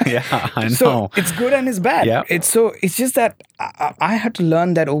 I know. So it's good and it's bad. Yeah. It's just that I had to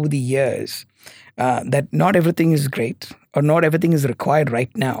learn that over the years, that not everything is great or not everything is required right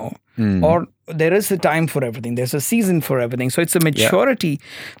now. Or there is a time for everything. There's a season for everything. So it's a maturity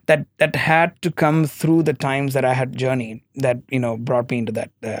that had to come through the times that I had journeyed that, brought me into that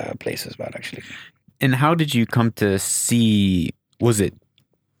place as well, actually. And how did you come to see, was it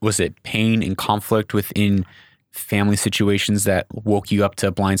pain and conflict within family situations that woke you up to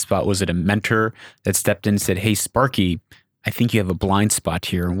a blind spot? Was it a mentor that stepped in and said, hey, Sparkie, I think you have a blind spot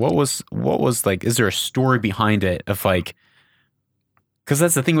here? And what was is there a story behind it of because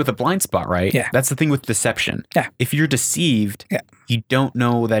that's the thing with a blind spot, right? Yeah. That's the thing with deception. Yeah. If you're deceived, you don't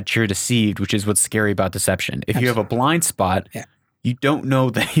know that you're deceived, which is what's scary about deception. If you have a blind spot, you don't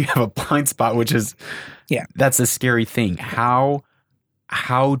know that you have a blind spot, which is, that's a scary thing. How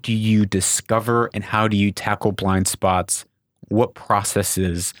do you discover and how do you tackle blind spots? What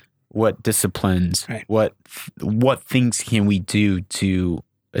processes, what disciplines, what things can we do to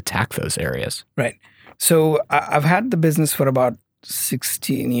attack those areas? Right. So I've had the business for about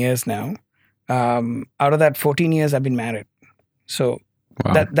 16 years now. Out of that, 14 years I've been married. So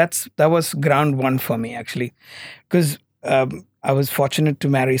that was ground one for me, actually, because I was fortunate to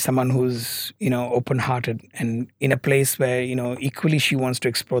marry someone who's, open-hearted and in a place where, equally she wants to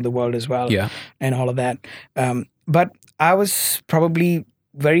explore the world as well and all of that. But I was probably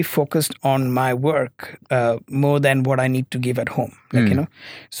very focused on my work more than what I need to give at home,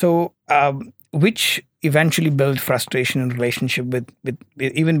 So, which eventually built frustration in relationship with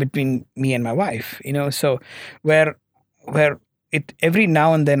even between me and my wife, So where it every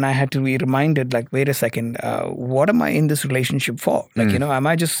now and then I had to be reminded, wait a second, what am I in this relationship for? Am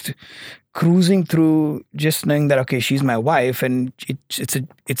I just cruising through just knowing that, okay, she's my wife and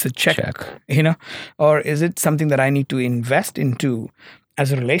it's a check. Or is it something that I need to invest into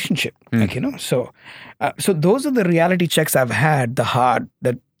as a relationship? So those are the reality checks I've had, the hard,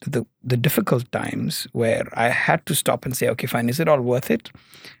 that the difficult times where I had to stop and say, okay, fine, is it all worth it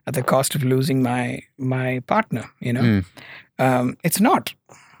at the cost of losing my partner? It's not.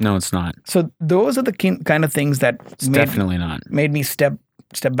 No, it's not. So those are the kind of things that Definitely not. Made me step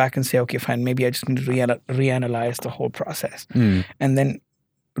back and say, okay, fine, maybe I just need to reanalyze the whole process and then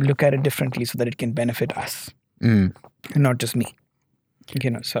look at it differently so that it can benefit us and not just me.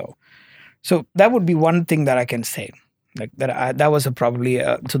 So that would be one thing that I can say. Like that was probably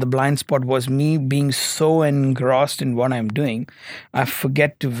so the blind spot was me being so engrossed in what I'm doing, I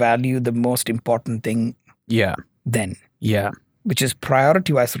forget to value the most important thing. Yeah. Then. Yeah. Which is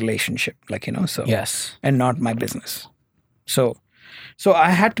priority-wise relationship, So yes, and not my business. So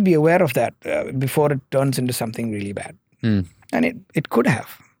I had to be aware of that before it turns into something really bad. And it could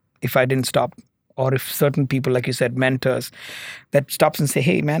have if I didn't stop, or if certain people, like you said, mentors, that stops and say,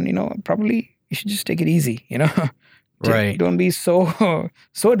 "Hey, man, probably you should just take it easy, Right. Don't be so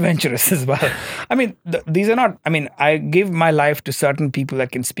adventurous as well." I mean, these are not. I mean, I give my life to certain people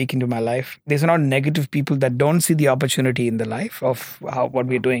that can speak into my life. These are not negative people that don't see the opportunity in the life of what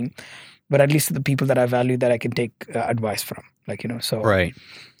we're doing, but at least the people that I value that I can take advice from. So right.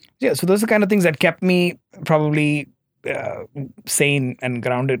 Yeah. So those are the kind of things that kept me probably sane and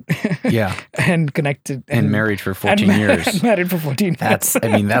grounded. Yeah. And connected. And married for 14 years. And married for 14 years.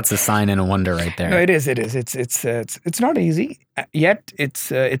 That's a sign and a wonder right there. No, it is. It's not easy. Yet it's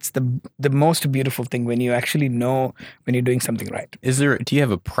the most beautiful thing when you actually know when you're doing something right. Do you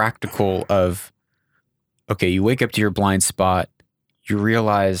have a practical of, okay, you wake up to your blind spot, you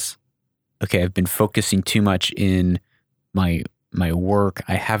realize, okay, I've been focusing too much in my work.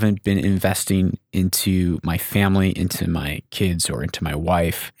 I haven't been investing into my family, into my kids, or into my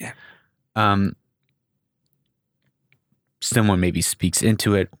wife. Yeah. Someone maybe speaks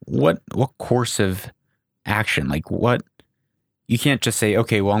into it. What course of action? Like what? You can't just say,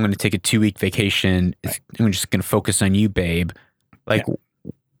 okay, well, I'm going to take a 2-week vacation. Right. I'm just going to focus on you, babe. Like,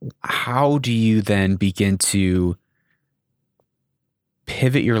 how do you then begin to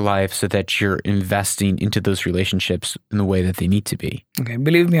pivot your life so that you're investing into those relationships in the way that they need to be? Okay,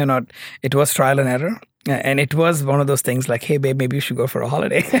 believe me or not, it was trial and error. And it was one of those things like, hey, babe, maybe you should go for a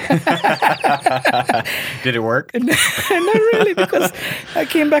holiday. Did it work? Not really, because I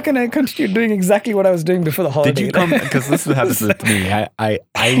came back and I continued doing exactly what I was doing before the holiday. Did you come? Because this is what happens with me.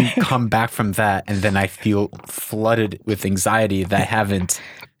 I come back from that and then I feel flooded with anxiety that I haven't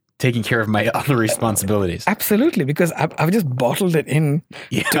taking care of my other responsibilities. Absolutely, because I've just bottled it in.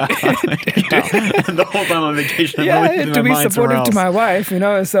 Yeah. And the whole time on vacation, to be supportive to my wife,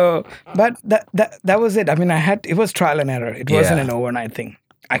 So, but that was it. I mean, it was trial and error. It wasn't an overnight thing.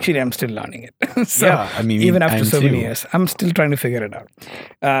 Actually, I'm still learning it. So, yeah, I mean, even after so many years, I'm still trying to figure it out.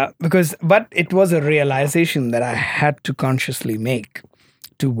 But it was a realization that I had to consciously make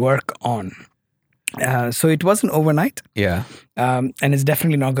to work on. So it wasn't overnight. Yeah. And it's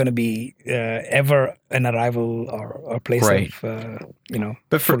definitely not going to be ever an arrival or place of,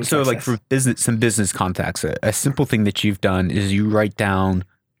 But for some business contacts, a simple thing that you've done is you write down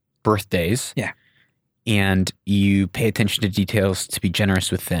birthdays. Yeah. And you pay attention to details to be generous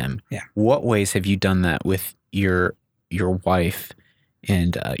with them. Yeah. What ways have you done that with your wife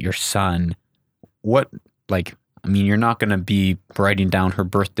and your son? You're not going to be writing down her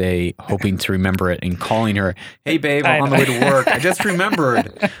birthday, hoping to remember it, and calling her, "Hey, babe, I'm on the way to work. I just remembered."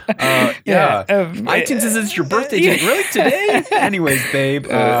 iTunes says it's your birthday. Really today? Anyways, babe.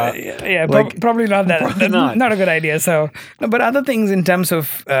 Probably not that. Probably not a good idea. So, no, but other things in terms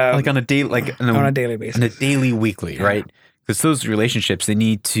of on a daily, on a daily basis, on a daily, weekly, right? Because those relationships, they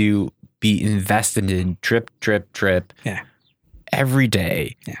need to be invested in drip. Yeah. Every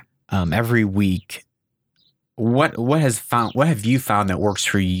day. Yeah. Every week. What have you found that works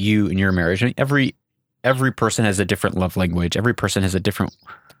for you in your marriage? I mean, every person has a different love language. Every person has a different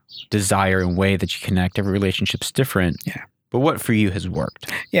desire and way that you connect. Every relationship's different. Yeah. But what for you has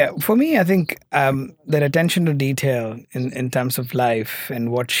worked? Yeah, for me, I think that attention to detail in terms of life and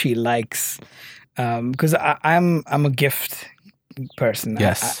what she likes, because I'm a gift person.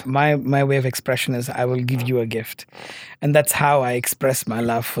 Yes. My way of expression is I will give you a gift, and that's how I express my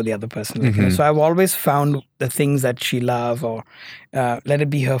love for the other person. So I've always found the things that she loves, or let it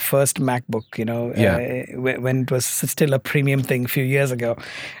be her first MacBook, when it was still a premium thing a few years ago,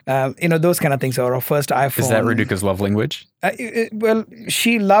 those kind of things, or her first iPhone. Is that Radhika's love language? Well,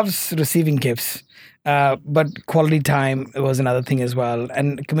 she loves receiving gifts, but quality time was another thing as well,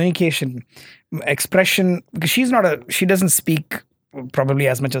 and communication, expression, because she doesn't speak probably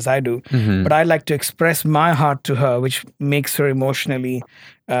as much as I do, Mhm. but I like to express my heart to her, which makes her emotionally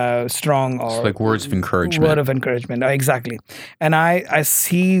strong, It's or like words of encouragement. word of encouragement. Exactly. And I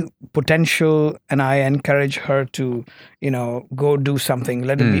see potential, and I encourage her to, go do something.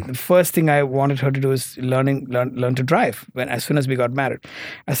 Let it be. The first thing I wanted her to do is learn to drive. As soon as we got married,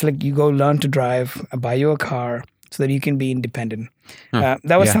 I was like, you go learn to drive, I'll buy you a car so that you can be independent.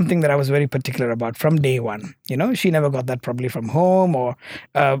 That was Yeah. something that I was very particular about from day one. She never got that probably from home, or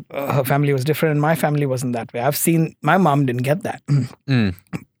her family was different, and my family wasn't that way. I've seen my mom didn't get that. Mm.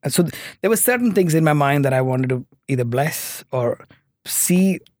 So there were certain things in my mind that I wanted to either bless or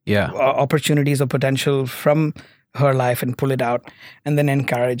see opportunities or potential from her life and pull it out, and then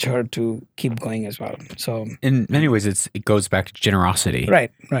encourage her to keep going as well. So in many ways, it goes back to generosity.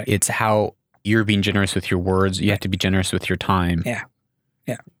 Right. It's how you're being generous with your words. You have to be generous with your time. Yeah.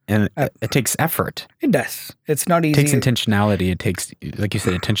 And it takes effort. It does. It's not easy. It takes intentionality. It takes, like you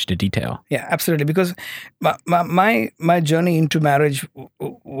said, attention to detail. Yeah, absolutely. Because my journey into marriage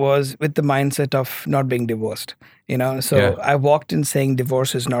was with the mindset of not being divorced. So I walked in saying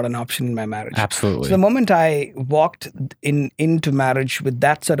divorce is not an option in my marriage. Absolutely. So the moment I walked into marriage with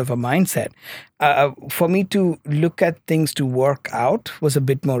that sort of a mindset, for me to look at things to work out was a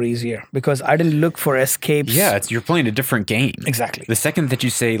bit more easier, because I didn't look for escapes. Yeah, you're playing a different game. Exactly. The second that you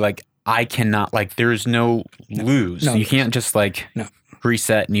say, like, I cannot, like, there's no lose. You can't just, like,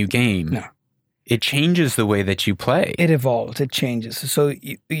 reset new game. No. It changes the way that you play. It evolves. It changes. So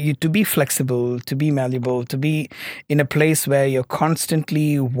you to be flexible, to be malleable, to be in a place where you're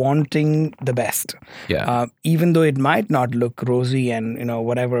constantly wanting the best. Yeah. Even though it might not look rosy and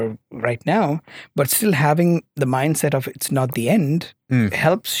whatever right now, but still having the mindset of it's not the end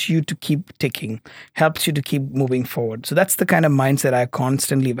helps you to keep ticking, helps you to keep moving forward. So that's the kind of mindset I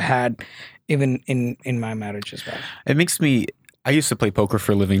constantly had, even in my marriage as well. It makes me. I used to play poker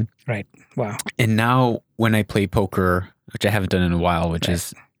for a living. Right. Wow. And now when I play poker, which I haven't done in a while, which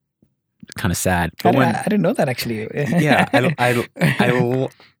is kind of sad. But I didn't know that, actually. Yeah,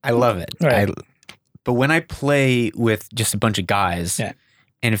 I love it. Right. But when I play with just a bunch of guys,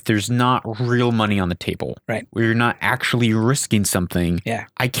 and if there's not real money on the table, right, where you're not actually risking something,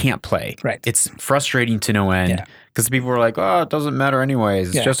 I can't play. Right. It's frustrating to no end, because people are like, oh, it doesn't matter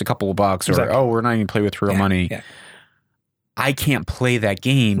anyways. It's just a couple of bucks, or oh, we're not even play with real money. Yeah. I can't play that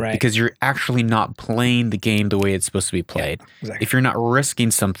game because you're actually not playing the game the way it's supposed to be played. Yeah, exactly. If you're not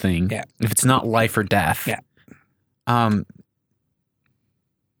risking something, if it's not life or death, then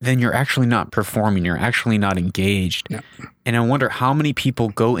you're actually not performing. You're actually not engaged. Yeah. And I wonder how many people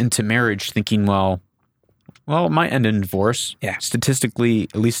go into marriage thinking, well, it might end in divorce. Yeah. Statistically,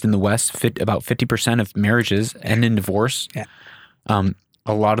 at least in the West, about 50% of marriages end in divorce. Yeah.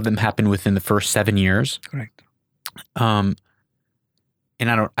 A lot of them happen within the first 7 years. Correct. And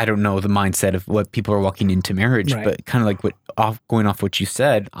I don't know the mindset of what people are walking into marriage, but kind of like going off what you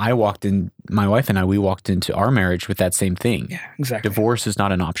said, my wife and I, we walked into our marriage with that same thing. Yeah, exactly. Divorce is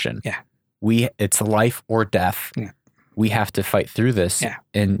not an option. Yeah. It's a life or death. Yeah. We have to fight through this. Yeah.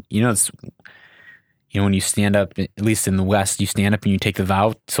 And when you stand up, at least in the West, you stand up and you take the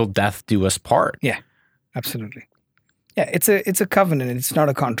vow till death do us part. Yeah, absolutely. Yeah, it's a covenant. It's not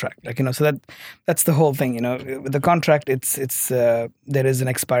a contract. So that's the whole thing. With the contract, it's there is an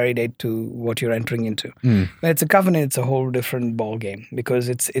expiry date to what you're entering into. When it's a covenant, it's a whole different ball game, because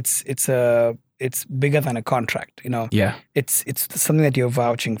it's bigger than a contract. Yeah, it's something that you're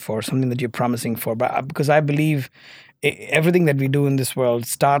vouching for, something that you're promising for. But because I believe everything that we do in this world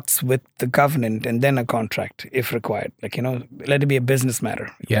starts with the covenant and then a contract if required. Let it be a business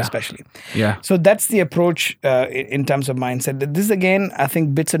matter, especially. Yeah. So that's the approach in terms of mindset. This, again, I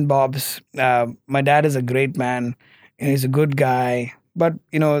think bits and bobs. My dad is a great man, and he's a good guy. But,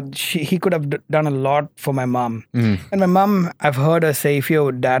 he could have done a lot for my mom. And my mom, I've heard her say, if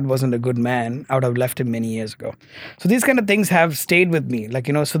your dad wasn't a good man, I would have left him many years ago. So these kind of things have stayed with me.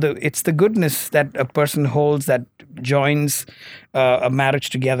 It's the goodness that a person holds that joins a marriage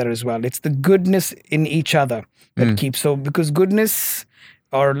together as well. It's the goodness in each other that keeps. So because goodness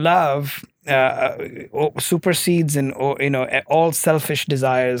or love supersedes and all selfish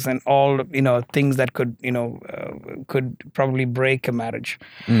desires and all things that could probably break a marriage.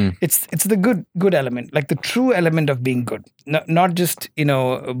 It's the good element, like the true element of being good, not just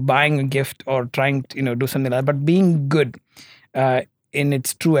buying a gift or trying to do something like that, but being good in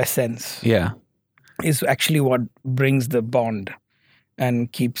its true essence. Yeah, is actually what brings the bond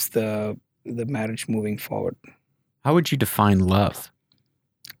and keeps the marriage moving forward. How would you define love?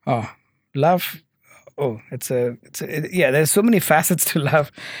 Oh, love there's so many facets to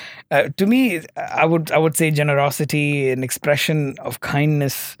love. To me, I would say generosity, an expression of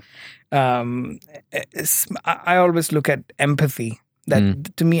kindness. I always look at empathy.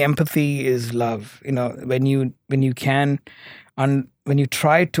 That to me, empathy is love. When you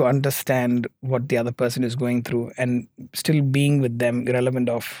try to understand what the other person is going through and still being with them, irrelevant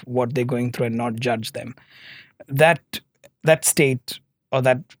of what they're going through, and not judge them. That state or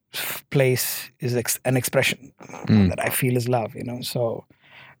that place is an expression that I feel is love. So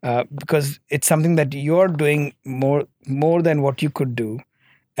because it's something that you're doing more than what you could do,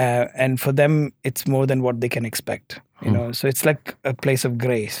 and for them it's more than what they can expect. So it's like a place of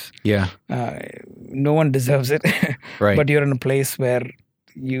grace. Yeah. No one deserves it, Right. but you're in a place where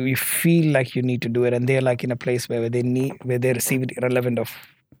you feel like you need to do it, and they're like in a place where they receive it irrelevant of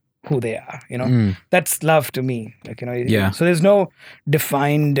who they are. That's love to me. Yeah. So there's no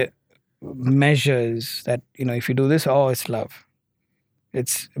defined measures that if you do this, it's love.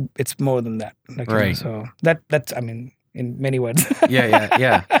 It's more than that. Right. So that's in many words.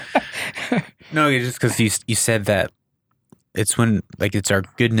 Yeah. No, it's just because you said that it's when it's our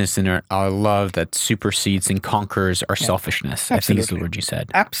goodness and our love that supersedes and conquers our selfishness. Absolutely. I think is the word you said.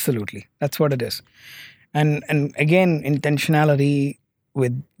 Absolutely, that's what it is. And again, intentionality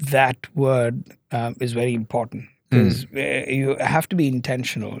with that word is very important, because you have to be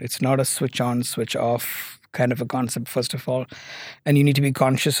intentional. It's not a switch on, switch off kind of a concept, first of all, and you need to be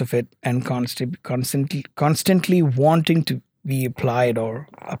conscious of it and constantly wanting to be applied or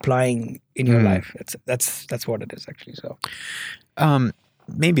applying in your life. That's what it is, actually. So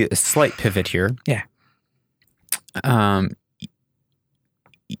maybe a slight pivot here. Yeah.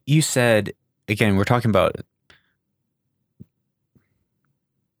 You said, again, we're talking about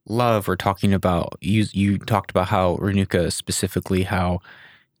love. We're talking about you talked about how, Renuka, specifically how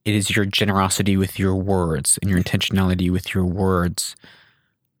it is your generosity with your words and your intentionality with your words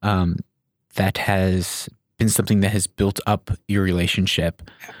that has been something that has built up your relationship.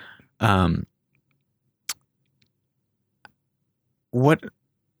 I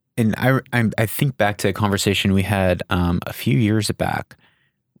think back to a conversation we had a few years back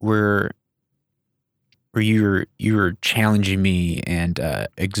where you were challenging me and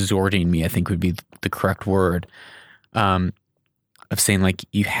exhorting me, I think would be the correct word, of saying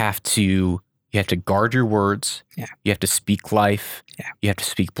you have to guard your words. Yeah. You have to speak life. Yeah. You have to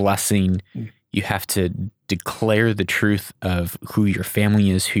speak blessing. You have to declare the truth of who your family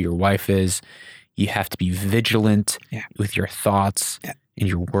is, who your wife is. You have to be vigilant with your thoughts and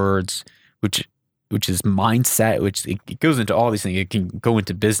your words, which is mindset, which it goes into all these things. It can go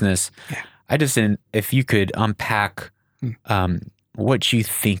into business. Yeah. I just didn't, if you could unpack what you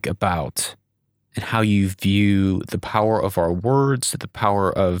think about and how you view the power of our words, the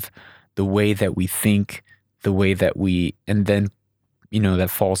power of the way that we think, the way that we, and then that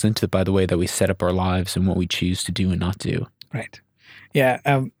falls into, by the way that we set up our lives and what we choose to do and not do. Right. Yeah.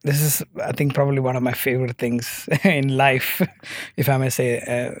 This is, I think, probably one of my favorite things in life, if I may say.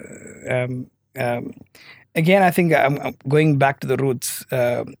 Again, I think I'm going back to the roots.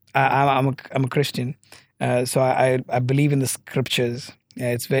 I'm a Christian, so I believe in the scriptures.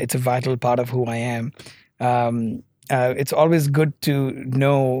 It's a vital part of who I am. It's always good to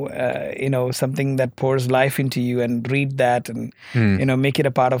know, something that pours life into you, and read that and, make it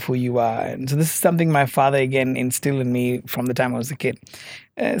a part of who you are. And so this is something my father, again, instilled in me from the time I was a kid.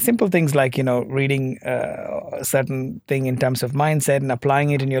 Simple things like, reading a certain thing in terms of mindset and applying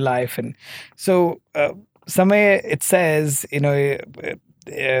it in your life. And so somewhere it says,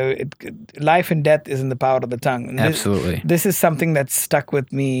 life and death is in the power of the tongue. And Absolutely. This is something that's stuck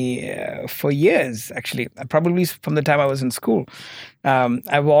with me for years, actually, probably from the time I was in school.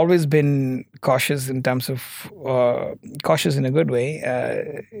 I've always been cautious in terms of, cautious in a good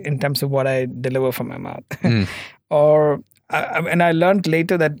way, in terms of what I deliver from my mouth. And I learned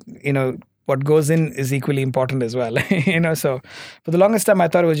later that, what goes in is equally important as well. So for the longest time, I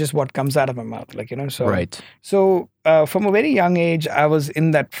thought it was just what comes out of my mouth, so. Right. So from a very young age, I was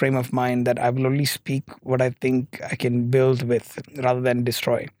in that frame of mind that I will only speak what I think I can build with rather than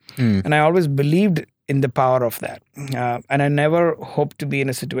destroy. And I always believed in the power of that. And I never hoped to be in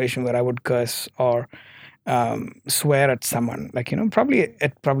a situation where I would curse or swear at someone. Probably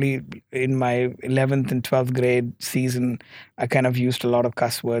in my 11th and 12th grade season, I kind of used a lot of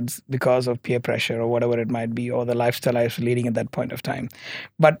cuss words because of peer pressure or whatever it might be, or the lifestyle I was leading at that point of time.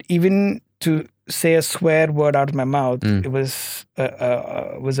 But even to say a swear word out of my mouth, it was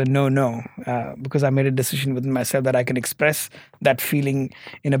a no, because I made a decision within myself that I can express that feeling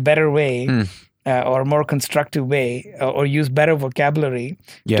in a better way or a more constructive way, or use better vocabulary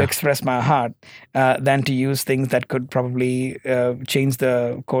to express my heart than to use things that could probably change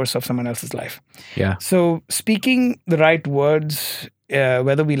the course of someone else's life. Yeah. So speaking the right words,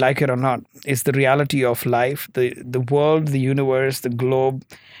 whether we like it or not, is the reality of life. The world, the universe, the globe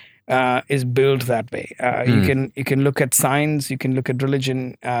is built that way. You can look at science, you can look at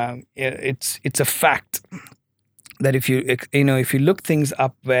religion. It's a fact that if you look things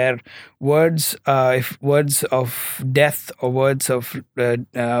up where if words of death or words of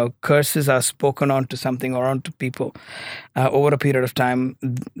curses are spoken onto something or onto people over a period of time,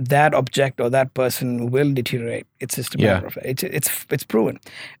 that object or that person will deteriorate. It's just a matter of it's proven.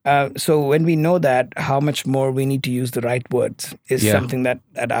 So when we know that, how much more we need to use the right words is something that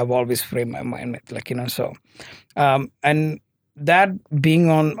I've always framed my mind with, so and that being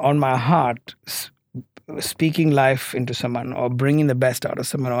on my heart, speaking life into someone or bringing the best out of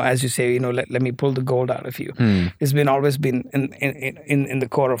someone, or as you say, let me pull the gold out of you, has been always been in the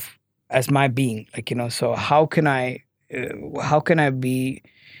core of as my being, so how can I be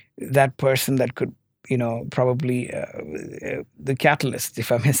that person that could probably the catalyst,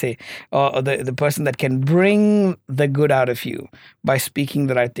 if I may say, or the person that can bring the good out of you by speaking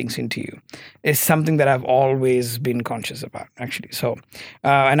the right things into you, is something that I've always been conscious about, actually. So,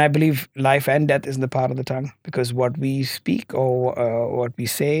 and I believe life and death is in the power of the tongue, because what we speak or what we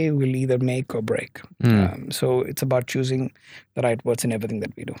say will either make or break. So it's about choosing the right words in everything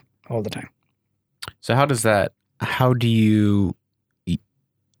that we do all the time. So how do you...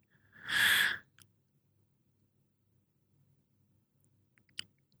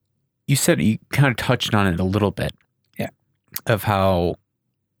 You said you kind of touched on it a little bit. Yeah. Of how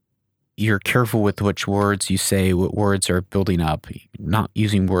you're careful with which words you say, what words are building up, not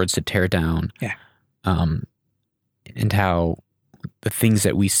using words to tear down. Yeah. And how the things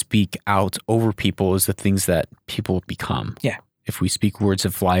that we speak out over people is the things that people become. Yeah. If we speak words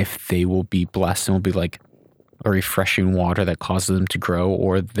of life, they will be blessed and will be like a refreshing water that causes them to grow.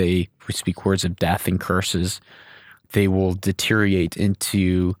 Or if we speak words of death and curses, they will deteriorate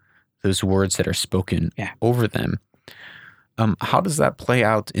into those words that are spoken over them. How does that play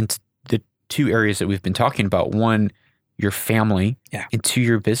out into the two areas that we've been talking about? One, your family, and two,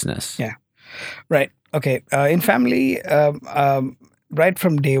 your business. Yeah, right. Okay. In family, right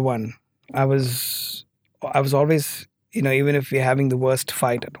from day one, I was always, even if we're having the worst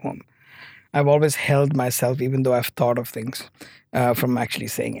fight at home, I've always held myself, even though I've thought of things, from actually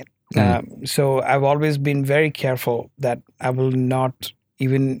saying it. So I've always been very careful that I will not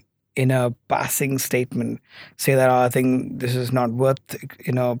even in a passing statement say that, I think this is not worth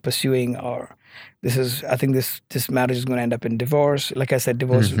pursuing, or I think this marriage is going to end up in divorce. Like I said,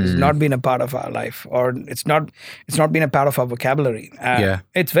 divorce has not been a part of our life, or it's not been a part of our vocabulary.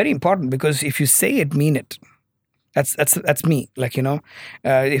 It's very important, because if you say it, mean it. That's me.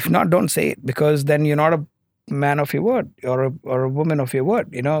 If not, don't say it, because then you're not a man of your word, or a woman of your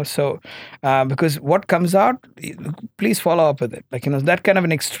word, so because what comes out, please follow up with it, that kind of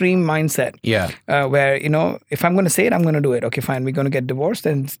an extreme mindset, where if I'm going to say it, I'm going to do it. Okay, fine, we're going to get divorced,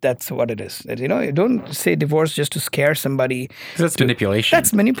 then that's what it is. You don't say divorce just to scare somebody. That's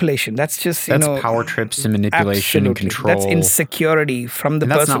manipulation. That's just that's power trips and manipulation and control. That's insecurity from the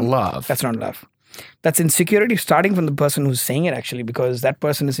person. That's not love. That's not love. That's insecurity starting from the person who's saying it, actually, because that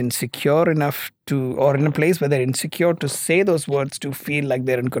person is insecure enough to, or in a place where they're insecure to say those words to feel like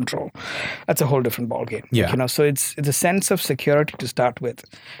they're in control. That's a whole different ballgame. Yeah. So it's a sense of security to start with,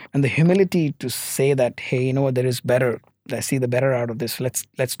 and the humility to say that, hey, you know what, there is better. I see the better out of this.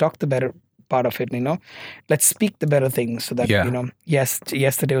 Let's talk the better part of it, let's speak the better things, so that yes,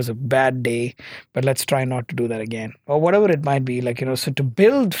 yesterday was a bad day, but let's try not to do that again, or whatever it might be, so to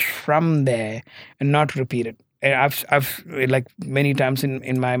build from there and not repeat it. And I've like many times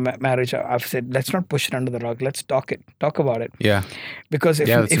in my marriage, I've said, let's not push it under the rug. Let's talk about it. Yeah. Because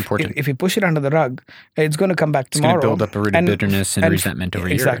if you push it under the rug, it's going to come back tomorrow. It's going to build up a root of bitterness and resentment over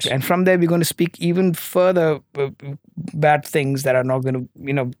years. Exactly. And from there, we're going to speak even further bad things that are not going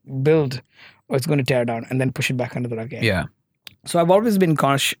to, build, or it's going to tear down, and then push it back under the rug again. Yeah. So I've always been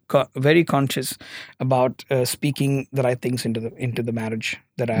very conscious about speaking the right things into the marriage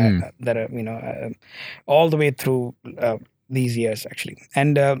that all the way through these years, actually.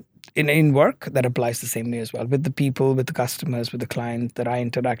 And in work, that applies the same way as well, with the people, with the customers, with the clients that I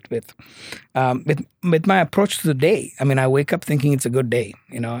interact with. With my approach to the day, I mean, I wake up thinking it's a good day.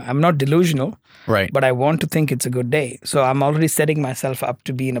 I'm not delusional, Right. but I want to think it's a good day. So I'm already setting myself up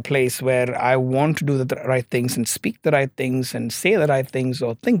to be in a place where I want to do the right things and speak the right things and say the right things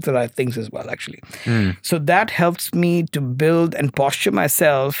or think the right things as well, actually. So that helps me to build and posture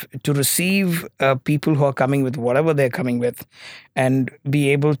myself to receive people who are coming with whatever they're coming with, and be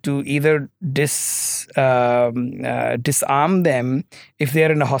able to either disarm them if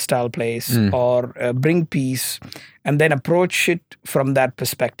they're in a hostile place, or bring peace, and then approach it from that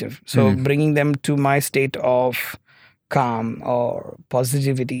perspective. So bringing them to my state of calm or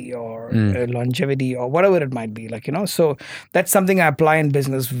positivity or longevity or whatever it might be, so that's something I apply in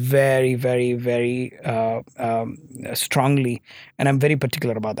business very, very, very strongly, and I'm very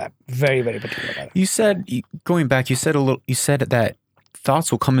particular about that. Very, very particular about it. You said, going back, you said that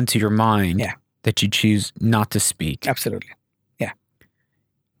thoughts will come into your mind that you choose not to speak. Absolutely. Yeah.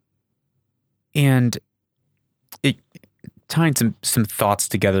 And it tying some thoughts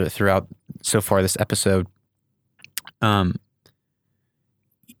together throughout so far this episode. You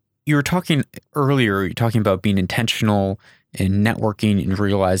were talking earlier, you're talking about being intentional and networking and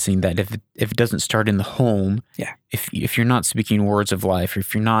realizing that if it doesn't start in the home, if you're not speaking words of life, or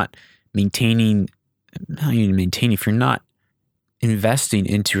if you're not if you're not investing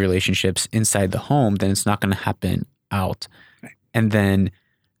into relationships inside the home, then it's not going to happen out. Right. And then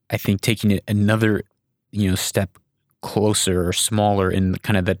I think taking it another, step closer or smaller in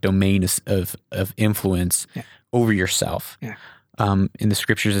kind of that domain of influence over yourself. Yeah. In the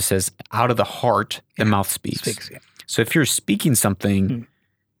scriptures, it says, out of the heart, the mouth speaks. So if you're speaking something,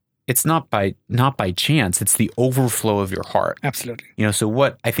 it's not by chance, it's the overflow of your heart. Absolutely. So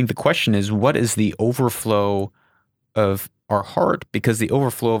what I think the question is, what is the overflow of our heart? Because the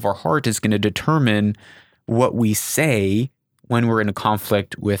overflow of our heart is going to determine what we say when we're in a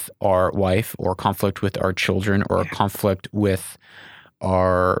conflict with our wife, or conflict with our children, or a conflict with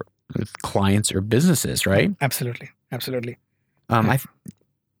our clients or businesses, right? Absolutely. Absolutely.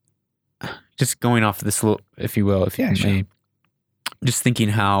 Just going off this little, if you will, may, just thinking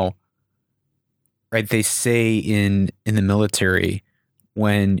how, right, they say in the military,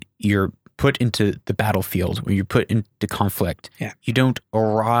 when you're put into the battlefield, when you're put into conflict, you don't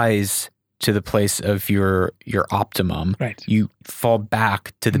arise to the place of your optimum. Right. You fall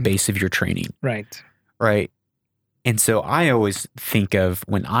back to the base of your training. Right. Right. And so I always think of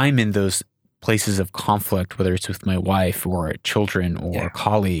when I'm in those places of conflict, whether it's with my wife or children or a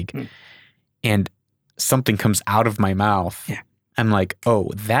colleague, and something comes out of my mouth, I'm like, oh,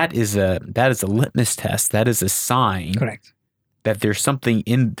 that is a litmus test. That is a sign that there's something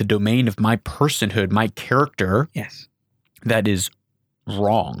in the domain of my personhood, my character, that is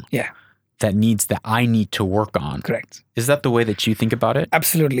wrong. That I need to work on. Correct. Is that the way that you think about it?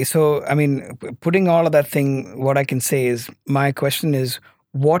 Absolutely. So, I mean, putting all of that thing, what I can say is, my question is,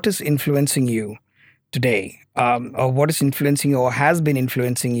 what is influencing you today? Or what is influencing you or has been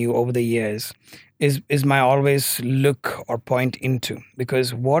influencing you over the years is my always look or point into.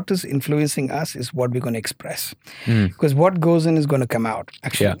 Because what is influencing us is what we're going to express. Because what goes in is going to come out,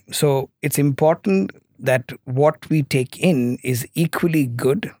 actually. So it's important that what we take in is equally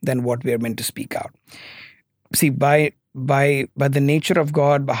good than what we are meant to speak out. See, by the nature of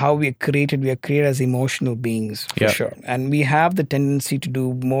God, by how we are created as emotional beings, for sure. And we have the tendency to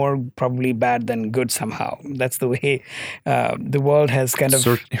do more probably bad than good somehow. That's the way the world has kind of...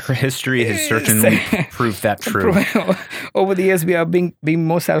 history has certainly proved that true. Over the years, we are being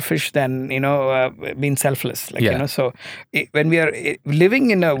more selfish than, being selfless. So when we are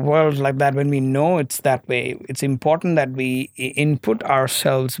living in a world like that, when we know it's that way, it's important that we input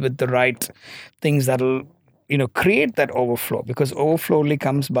ourselves with the right things that'll create that overflow, because overflow only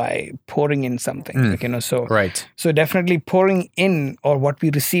comes by pouring in something. So definitely pouring in, or what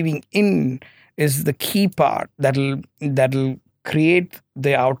we're receiving in, is the key part that'll create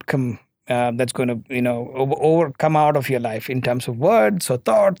the outcome that's going to come out of your life in terms of words or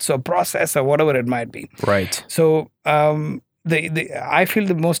thoughts or process or whatever it might be. Right. So I feel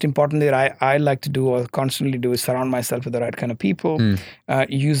the most important thing that I like to do or constantly do is surround myself with the right kind of people,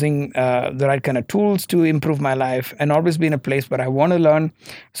 using the right kind of tools to improve my life, and always be in a place where I want to learn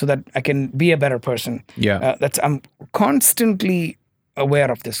so that I can be a better person. I'm constantly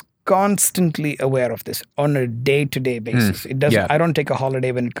aware of this on a day-to-day basis. It doesn't. I don't take a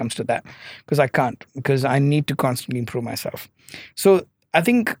holiday when it comes to that, because I can't, because I need to constantly improve myself. So I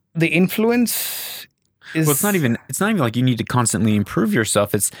think the influence... It's not even like you need to constantly improve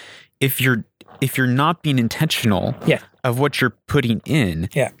yourself. It's if you're not being intentional of what you're putting in,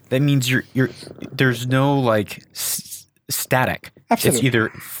 Yeah. that means there's no like static. Absolutely. It's either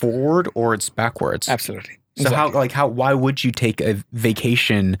forward or it's backwards. Absolutely. So why would you take a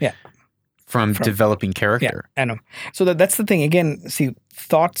vacation from developing character? Yeah, I know. So that's the thing. Again, see,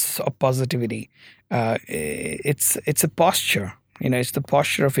 thoughts of positivity, it's a posture. It's the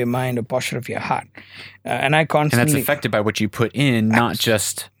posture of your mind, or posture of your heart. And that's affected by what you put in, not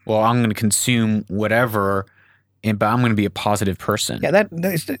just, well, I'm going to consume whatever, but I'm going to be a positive person. Yeah,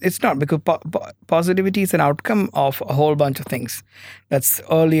 it's not, because positivity is an outcome of a whole bunch of things that's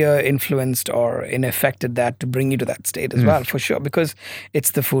earlier influenced or affected that to bring you to that state as well, for sure. Because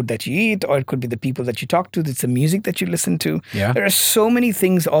it's the food that you eat, or it could be the people that you talk to, it's the music that you listen to. Yeah. There are so many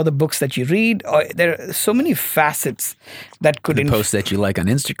things, or the books that you read, or there are so many facets that could... The posts that you like on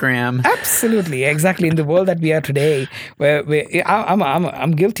Instagram. Absolutely, exactly. In the world that we are today, where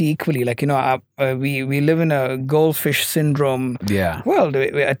I'm guilty equally. Like, we live in a goldfish syndrome world.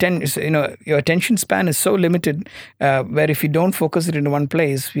 Your attention span is so limited, where if you don't focus it in one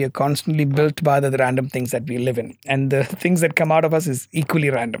place, we are constantly built by the random things that we live in, and the things that come out of us is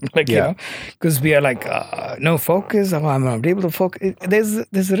equally random. Because we are like no focus. I'm not able to focus.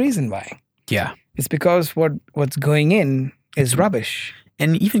 There's a reason why. Yeah, it's because what's going in is rubbish.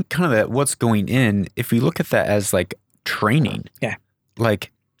 And even kind of that what's going in, if we look at that as like training,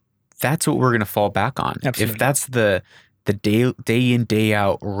 like that's what we're going to fall back on. Absolutely. If that's the day in, day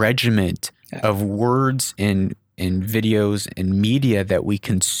out regiment of words and videos and media that we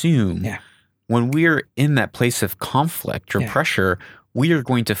consume, when we're in that place of conflict or pressure, we are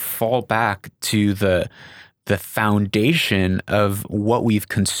going to fall back to the foundation of what we've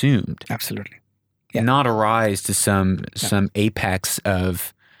consumed. Absolutely. Not arise to some apex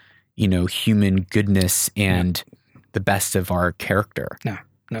of, human goodness and the best of our character.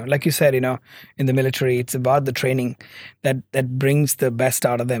 No, like you said, in the military, it's about the training that brings the best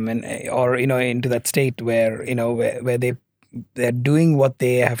out of them, or into that state where where they're doing what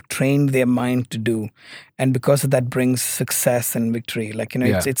they have trained their mind to do, and because of that brings success and victory. Like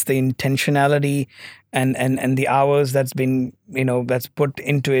it's the intentionality and the hours that's been that's put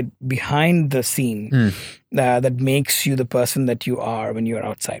into it behind the scene that makes you the person that you are when you're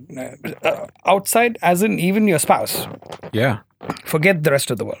outside. Outside, as in even your spouse. Yeah. Forget the rest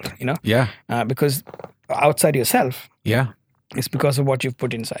of the world, Yeah. Because outside yourself, it's because of what you've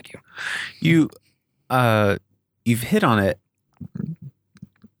put inside you. You've hit on it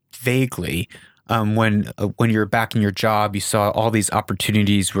vaguely. When you're back in your job, you saw all these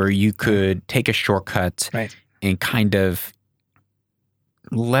opportunities where you could take a shortcut and kind of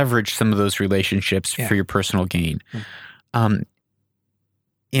leverage some of those relationships for your personal gain. And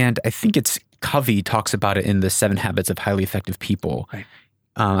I think it's Covey talks about it in the 7 Habits of Highly Effective People. Right.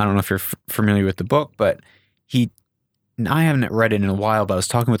 I don't know if you're familiar with the book, but I haven't read it in a while, but I was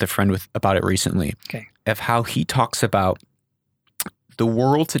talking with a friend about it recently. Okay. Of how he talks about the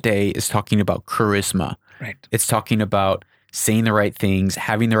world today is talking about charisma. Right. It's talking about saying the right things,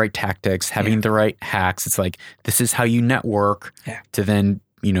 having the right tactics, having the right hacks. It's like, this is how you network to then,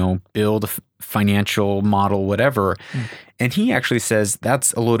 build a financial model, whatever. And he actually says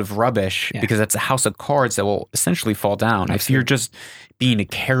that's a load of rubbish because that's a house of cards that will essentially fall down. Absolutely. If you're just being a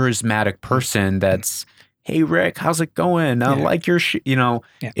charismatic person that's, hey, Rick, how's it going? I like your,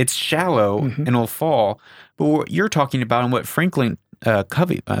 it's shallow and it'll fall. But what you're talking about and what Stephen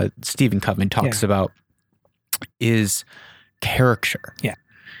Covey talks about is character. Yeah.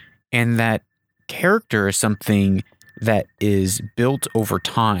 And that character is something that is built over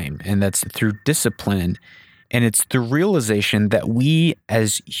time, and that's through discipline. And it's the realization that we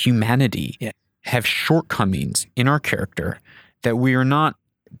as humanity have shortcomings in our character, that we are not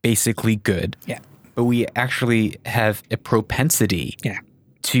basically good, but we actually have a propensity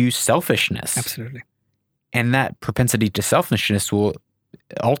to selfishness. Absolutely. And that propensity to selfishness will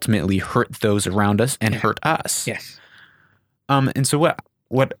ultimately hurt those around us and hurt us. Yes. And so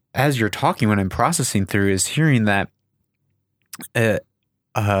what as you're talking, what I'm processing through is hearing that I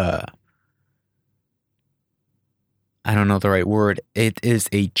don't know the right word. It is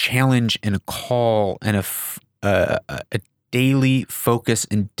a challenge and a call and a daily focus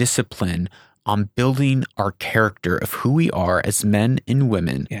and discipline on building our character of who we are as men and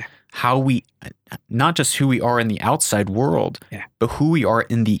women. Yeah. How we, not just who we are in the outside world, but who we are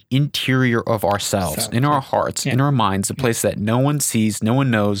in the interior of ourselves, in our hearts, in our minds, a place that no one sees, no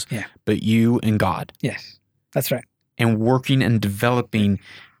one knows, but you and God. Yes, that's right. And working and developing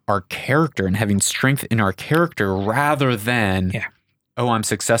our character and having strength in our character rather than, oh, I'm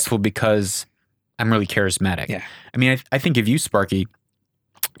successful because I'm really charismatic. Yeah. I mean, I think of you, Sparkie,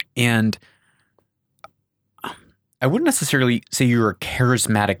 and I wouldn't necessarily say you're a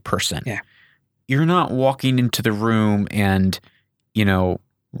charismatic person. Yeah. You're not walking into the room and,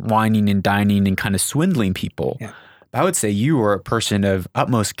 whining and dining and kind of swindling people. Yeah. I would say you are a person of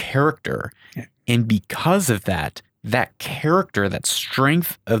utmost character. Yeah. And because of that character, that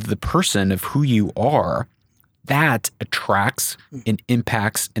strength of the person, of who you are, that attracts and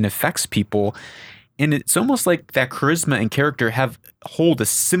impacts and affects people. And it's almost like that charisma and character hold a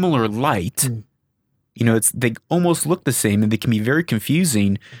similar light. They almost look the same and they can be very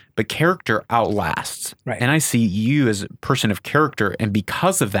confusing, but character outlasts. Right. And I see you as a person of character, and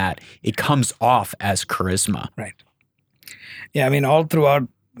because of that, it comes off as charisma. Right. Yeah, I mean, all throughout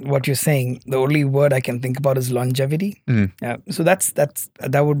what you're saying, the only word I can think about is longevity. Yeah. So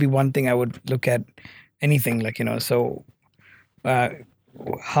that would be one thing I would look at anything like, so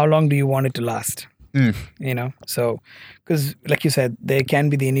how long do you want it to last? So because like you said, there can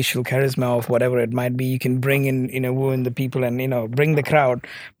be the initial charisma of whatever it might be. You can bring in, woo in the people and, bring the crowd.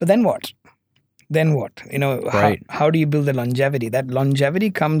 But then what? Right. How do you build the longevity? That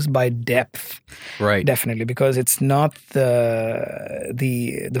longevity comes by depth. Right. Definitely, because it's not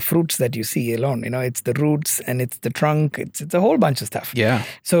the fruits that you see alone. It's the roots and it's the trunk. It's a whole bunch of stuff. Yeah.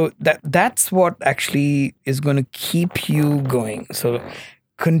 So that's what actually is going to keep you going. So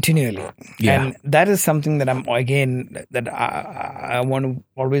continually. Yeah. And that is something that I want to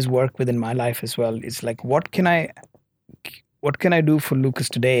always work with in my life as well. It's like, what can I do for Lucas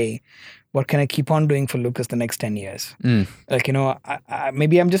today? What can I keep on doing for Lucas the next 10 years? Like,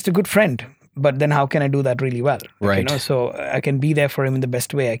 maybe I'm just a good friend, but then how can I do that really well? Right. So I can be there for him in the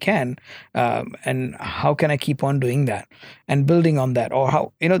best way I can. And how can I keep on doing that and building on that? Or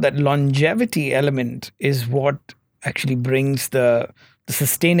how, that longevity element is what actually brings the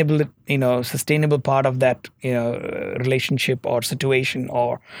sustainable part of that, relationship or situation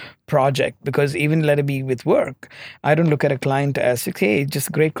or project. Because even let it be with work, I don't look at a client as, hey, just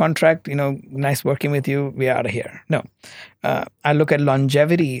a great contract, nice working with you, we're out of here. No, I look at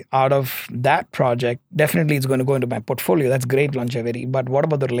longevity out of that project. Definitely it's going to go into my portfolio. That's great longevity. But what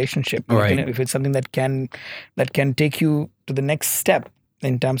about the relationship? Right. If it's something that can take you to the next step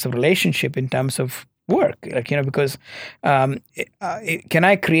in terms of relationship, in terms of work, because can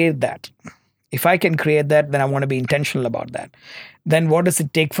I create that? If I can create that, then I want to be intentional about that. Then what does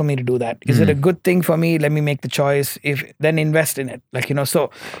it take for me to do that? Is it a good thing for me? Let me make the choice. Then invest in it. So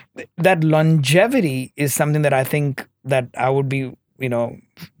that longevity is something that I think that I would be,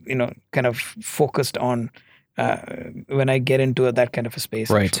 kind of focused on when I get into that kind of a space.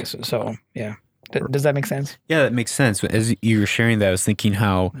 Right. So yeah. Does that make sense? Yeah, that makes sense. As you were sharing that, I was thinking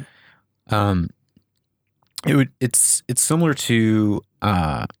how, it's similar to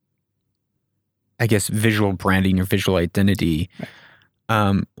I guess visual branding or visual identity.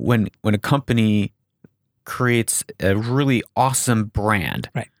 Right. When a company creates a really awesome brand,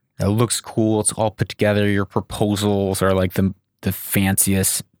 right, that looks cool, it's all put together. Your proposals are like the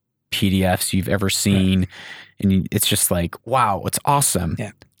fanciest PDFs you've ever seen, right, and it's just like, wow, it's awesome.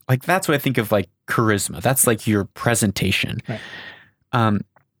 Yeah. Like that's what I think of like charisma. That's like your presentation. Right.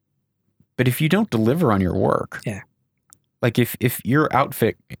 But if you don't deliver on your work, yeah, like if your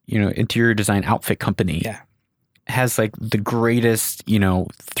outfit, interior design outfit company, yeah, has like the greatest,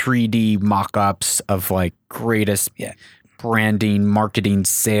 3D mock-ups of like greatest, yeah, branding, marketing,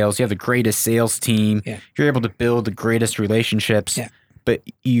 sales, you have the greatest sales team, yeah, you're able to build the greatest relationships, yeah, but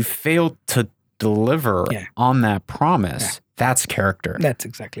you fail to deliver, yeah, on that promise, yeah, that's character. That's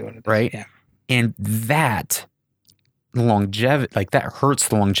exactly what it is. Right? Yeah. And that longevity, like that hurts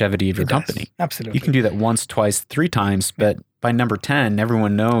the longevity of your company. Absolutely. You can do that once, twice, 3 times, but by number 10,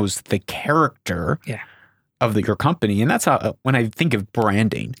 everyone knows the character, yeah, of your company. And that's how, when I think of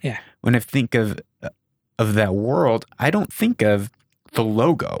branding, yeah, when I think of that world, I don't think of the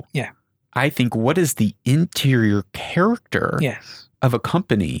logo. Yeah. I think, what is the interior character, yes, of a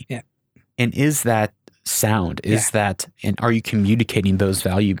company? Yeah. And is that sound? Is that, and are you communicating those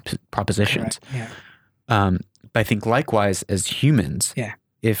value propositions? Correct. Yeah. But I think likewise as humans, yeah,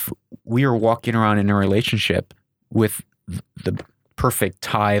 if we are walking around in a relationship with the perfect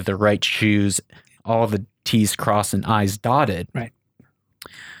tie, the right shoes, all the T's crossed and I's dotted, right,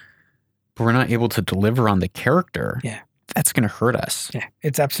 but we're not able to deliver on the character, yeah, that's going to hurt us. Yeah,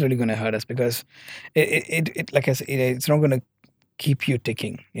 it's absolutely going to hurt us because it like I said, it's not going to keep you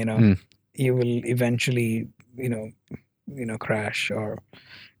ticking. You will eventually, crash or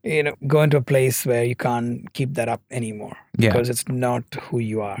go into a place where you can't keep that up anymore because it's not who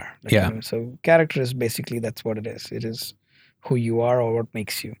you are. So character is basically, that's what it is. It is who you are or what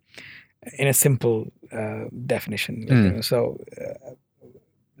makes you, in a simple definition. So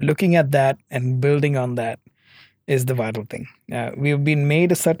looking at that and building on that is the vital thing. We've been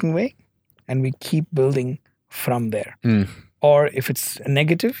made a certain way, and we keep building from there. Or if it's a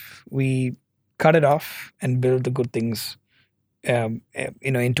negative, we cut it off and build the good things,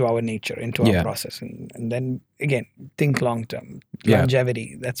 into our nature, into our process, and then again think long term,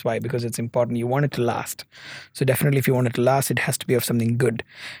 longevity. That's why, because it's important. You want it to last. So definitely, if you want it to last, it has to be of something good.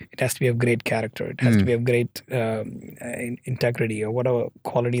 It has to be of great character. It has to be of great integrity, or whatever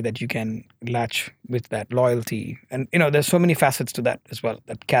quality that you can latch with that, loyalty, and there's so many facets to that as well.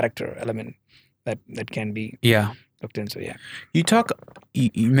 That character element that can be looked into.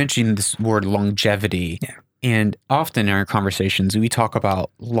 You mentioned this word longevity. And often in our conversations, we talk about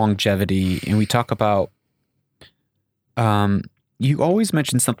longevity, and we talk about, you always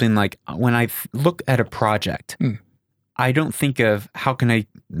mention something like, when I look at a project, I don't think of how can I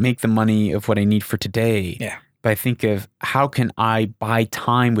make the money of what I need for today, but I think of how can I buy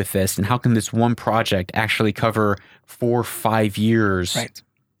time with this, and how can this one project actually cover 4 or 5 years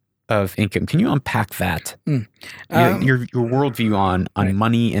of income. Can you unpack that? Your worldview on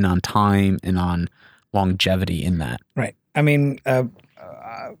money and on time and on longevity in that. Right. I mean, a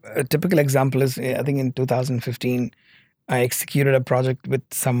typical example is, I think in 2015, I executed a project with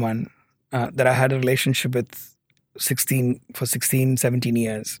someone that I had a relationship with for 16, 17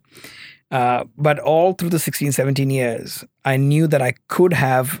 years. But all through the 16, 17 years, I knew that I could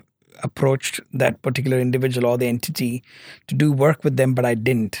have approached that particular individual or the entity to do work with them, but I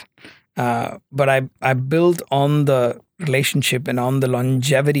didn't. But I built on the relationship and on the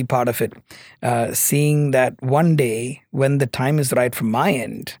longevity part of it, seeing that one day when the time is right from my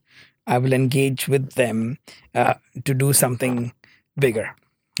end, I will engage with them to do something bigger.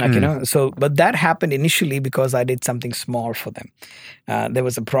 But that happened initially because I did something small for them. There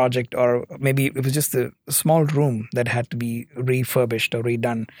was a project, or maybe it was just a small room that had to be refurbished or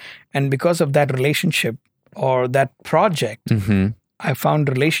redone. And because of that relationship or that project, I found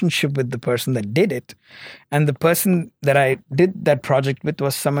a relationship with the person that did it. And the person that I did that project with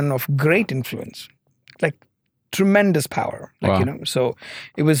was someone of great influence, like tremendous power. So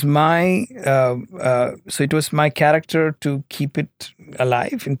it was my character to keep it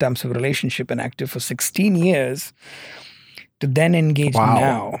alive in terms of relationship and active for 16 years, to then engage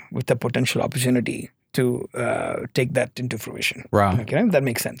now with the potential opportunity to take that into fruition. That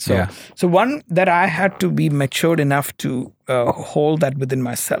makes sense. So one, that I had to be matured enough to hold that within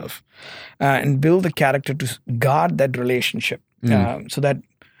myself and build a character to guard that relationship, so that,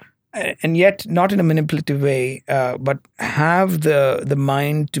 and yet not in a manipulative way, but have the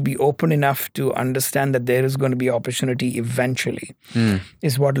mind to be open enough to understand that there is going to be opportunity eventually,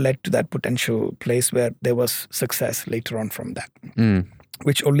 is what led to that potential place where there was success later on from that,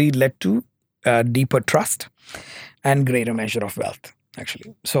 which only led to deeper trust and greater measure of wealth,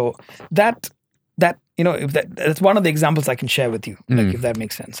 actually. So that if that's one of the examples I can share with you, if that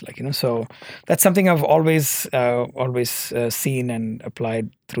makes sense, so that's something I've always seen and applied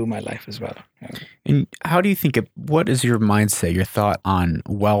through my life as well. And how do you think what is your mindset, your thought on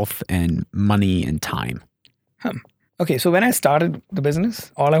wealth and money and time? Okay, so when I started the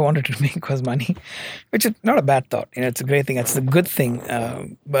business, all I wanted to make was money, which is not a bad thought. It's a great thing. It's a good thing.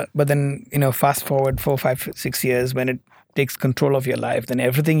 But then, fast forward 4, 5, 6 years, when it takes control of your life, then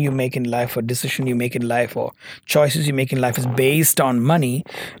everything you make in life, or decision you make in life, or choices you make in life is based on money.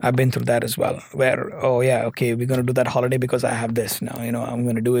 I've been through that as well, where, we're going to do that holiday because I have this now, I'm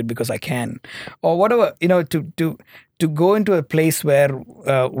going to do it because I can, or whatever, to go into a place where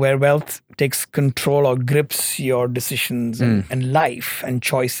wealth takes control or grips your decisions and life and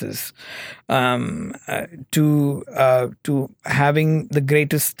choices, to having the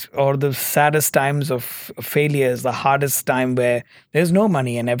greatest or the saddest times of failures, the hardest time where there's no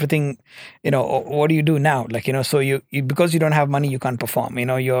money and everything, what do you do now? So you because you don't have money, you can't perform.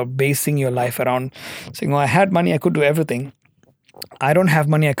 You're basing your life around saying, I had money, I could do everything. I don't have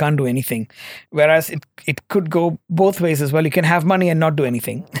money, I can't do anything. Whereas it could go both ways as well. You can have money and not do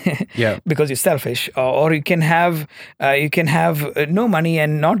anything, because you're selfish, or you can have no money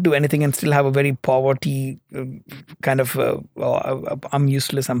and not do anything and still have a very poverty kind of I'm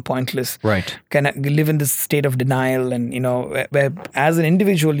useless, I'm pointless. Right. Kind of live in this state of denial, and where as an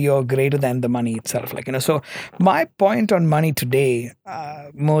individual you're greater than the money itself. So my point on money today,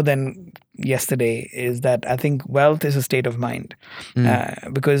 more than yesterday, is that I think wealth is a state of mind.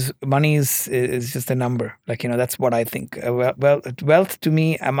 because money is just a number. Like, that's what I think. Wealth to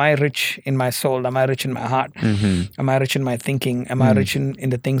me, am I rich in my soul? Am I rich in my heart? Am I rich in my thinking? Am I rich in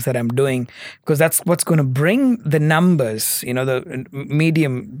the things that I'm doing? Because that's what's going to bring the numbers, the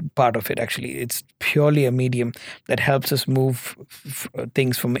medium part of it. Actually, it's purely a medium that helps us move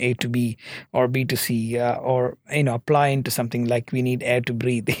things from A to B or B to C, or apply into something like we need air to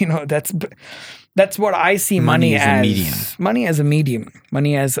breathe. That's what I see money as. A medium. Money as a medium.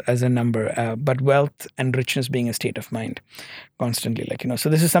 Money as a number. But wealth and richness being a state of mind, constantly. So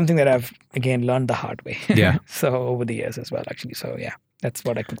this is something that I've again learned the hard way. Yeah. So over the years as well, actually. So yeah, that's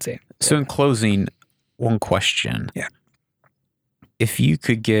what I could say. So in closing, one question. Yeah. If you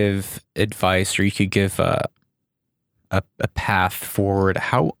could give advice, or you could give a path forward,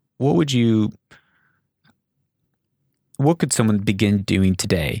 what could someone begin doing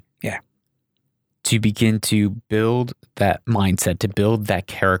today? Yeah. To begin to build that mindset, to build that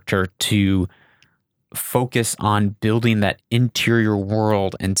character, to focus on building that interior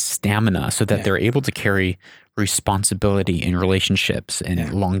world and stamina so that they're able to carry responsibility in relationships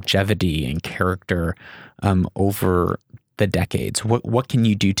and longevity and character over the decades. What can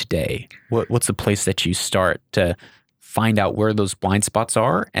you do today? What's the place that you start to find out where those blind spots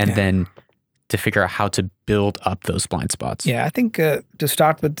are, and then to figure out how to build up those blind spots? Yeah, I think to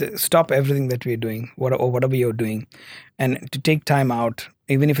start with, stop everything that we're doing, or whatever you're doing, and to take time out,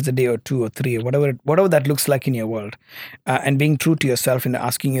 even if it's a day or 2 or 3 or whatever that looks like in your world, and being true to yourself and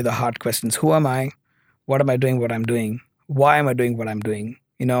asking you the hard questions. Who am I? What am I doing what I'm doing? Why am I doing what I'm doing?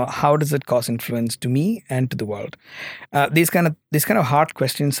 How does it cause influence to me and to the world? These kind of hard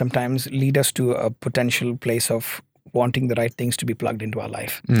questions sometimes lead us to a potential place of wanting the right things to be plugged into our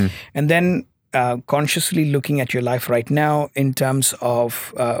life. And then consciously looking at your life right now in terms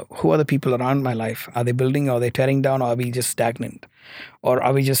of who are the people around my life? Are they building, or are they tearing down, or are we just stagnant? Or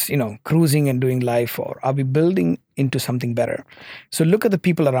are we just, cruising and doing life, or are we building into something better? So look at the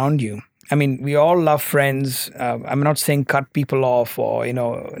people around you. I mean, we all love friends. I'm not saying cut people off or,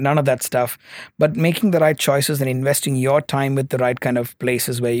 none of that stuff, but making the right choices and investing your time with the right kind of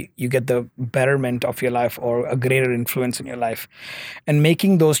places where you get the betterment of your life or a greater influence in your life, and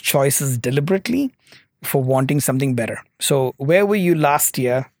making those choices deliberately for wanting something better. So where were you last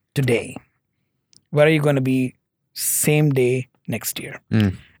year today? Where are you going to be same day next year?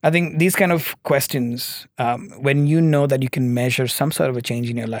 I think these kind of questions, when you know that you can measure some sort of a change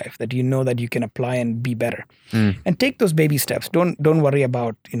in your life, that you know that you can apply and be better, and take those baby steps. Don't worry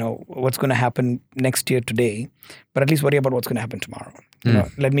about what's going to happen next year today, but at least worry about what's going to happen tomorrow.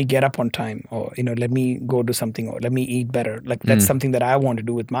 Let me get up on time, or let me go do something, or let me eat better. Like that's something that I want to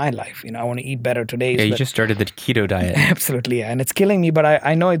do with my life. I want to eat better today. Yeah, you just started the keto diet. Absolutely, yeah. And it's killing me, but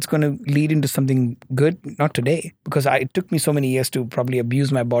I know it's going to lead into something good. Not today, because it took me so many years to probably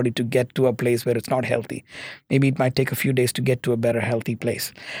abuse my body to get to a place where it's not healthy. Maybe it might take a few days to get to a better healthy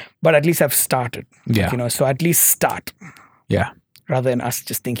place, but at least I've started. Yeah. So at least start. Yeah. Rather than us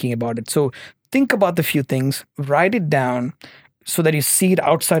just thinking about it. So think about the few things, write it down so that you see it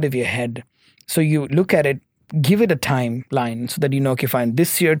outside of your head. So you look at it, give it a timeline so that okay, fine,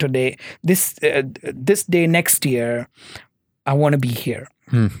 this year today, this day next year, I want to be here.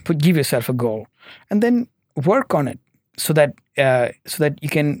 Give yourself a goal, and then work on it so that you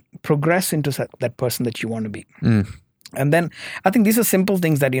can progress into that person that you want to be. And then I think these are simple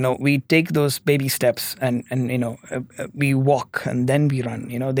things that, we take those baby steps and we walk and then we run,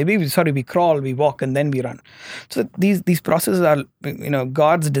 we crawl, we walk and then we run. So these processes are,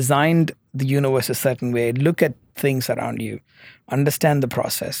 God's designed the universe a certain way. Look at things around you, understand the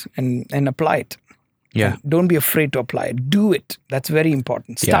process and apply it. Yeah. And don't be afraid to apply it. Do it. That's very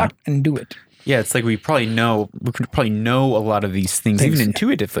important. Start and do it. Yeah, it's like we could probably know a lot of these things even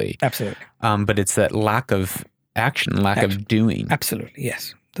intuitively. Absolutely. But it's that lack of action, lack of doing. Absolutely,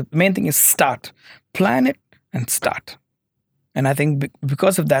 yes. The main thing is start. Plan it and start. And I think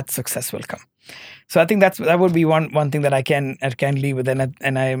because of that, success will come. So I think that would be one thing that I can leave with.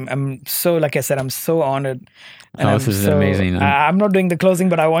 And I'm so, like I said, I'm so honored. And this is amazing. I'm not doing the closing,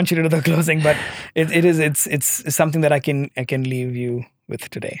 but I want you to do the closing. But it's something that I can leave you with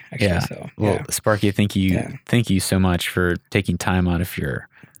today. Actually. Yeah. So, well, Sparkie, thank you so much for taking time out of your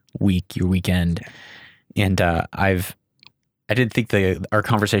weekend. And I didn't think our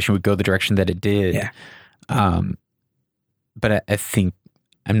conversation would go the direction that it did. Yeah. But I think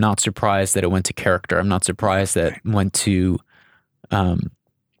I'm not surprised that it went to character. I'm not surprised that it went to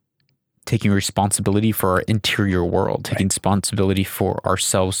taking responsibility for our interior world, taking responsibility for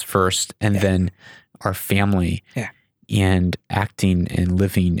ourselves first, and then our family, and acting and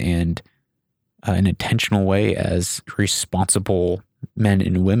living and an intentional way as responsible men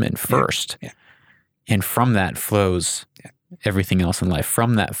and women first. Yeah. And from that flows everything else in life.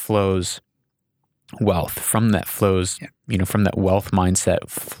 From that flows wealth. From that flows, from that wealth mindset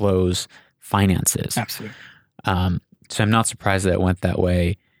flows finances. Absolutely. So I'm not surprised that it went that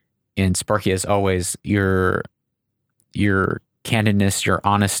way. And Sparkie, as always, your candidness, your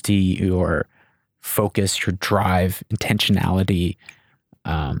honesty, your focus, your drive, intentionality,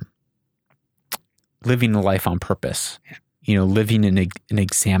 living a life on purpose, living an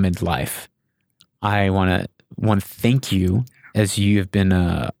examined life. I want to thank you, as you have been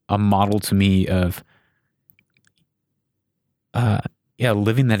a model to me of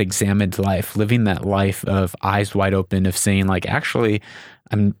living that examined life, living that life of eyes wide open, of saying like, actually,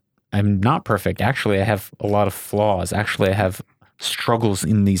 I'm not perfect. Actually, I have a lot of flaws. Actually, I have struggles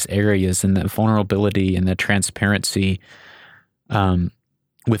in these areas, and that vulnerability and that transparency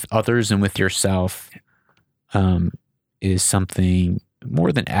with others and with yourself is something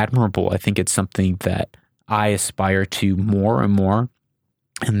more than admirable. I think it's something that I aspire to more and more,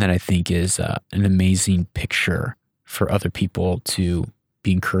 and that I think is an amazing picture for other people to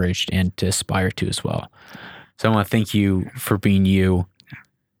be encouraged and to aspire to as well. So I want to thank you for being you,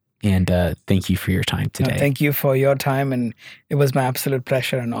 and thank you for your time today. Thank you for your time, and it was my absolute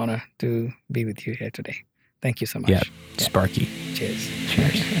pleasure and honor to be with you here today. Thank you so much. Yeah, Sparkie. Cheers.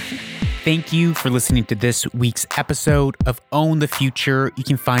 Thank you for listening to this week's episode of Own the Future. You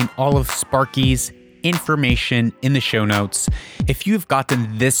can find all of Sparkie's information in the show notes. If you've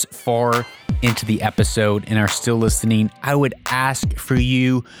gotten this far into the episode and are still listening, I would ask for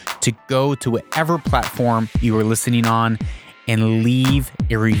you to go to whatever platform you are listening on and leave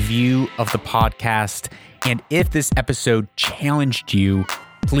a review of the podcast. And if this episode challenged you,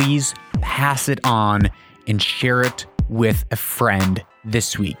 please pass it on and share it with a friend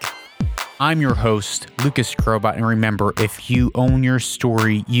this week. I'm your host, Lucas Crobot, and remember, if you own your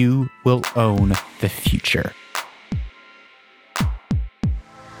story, you will own the future.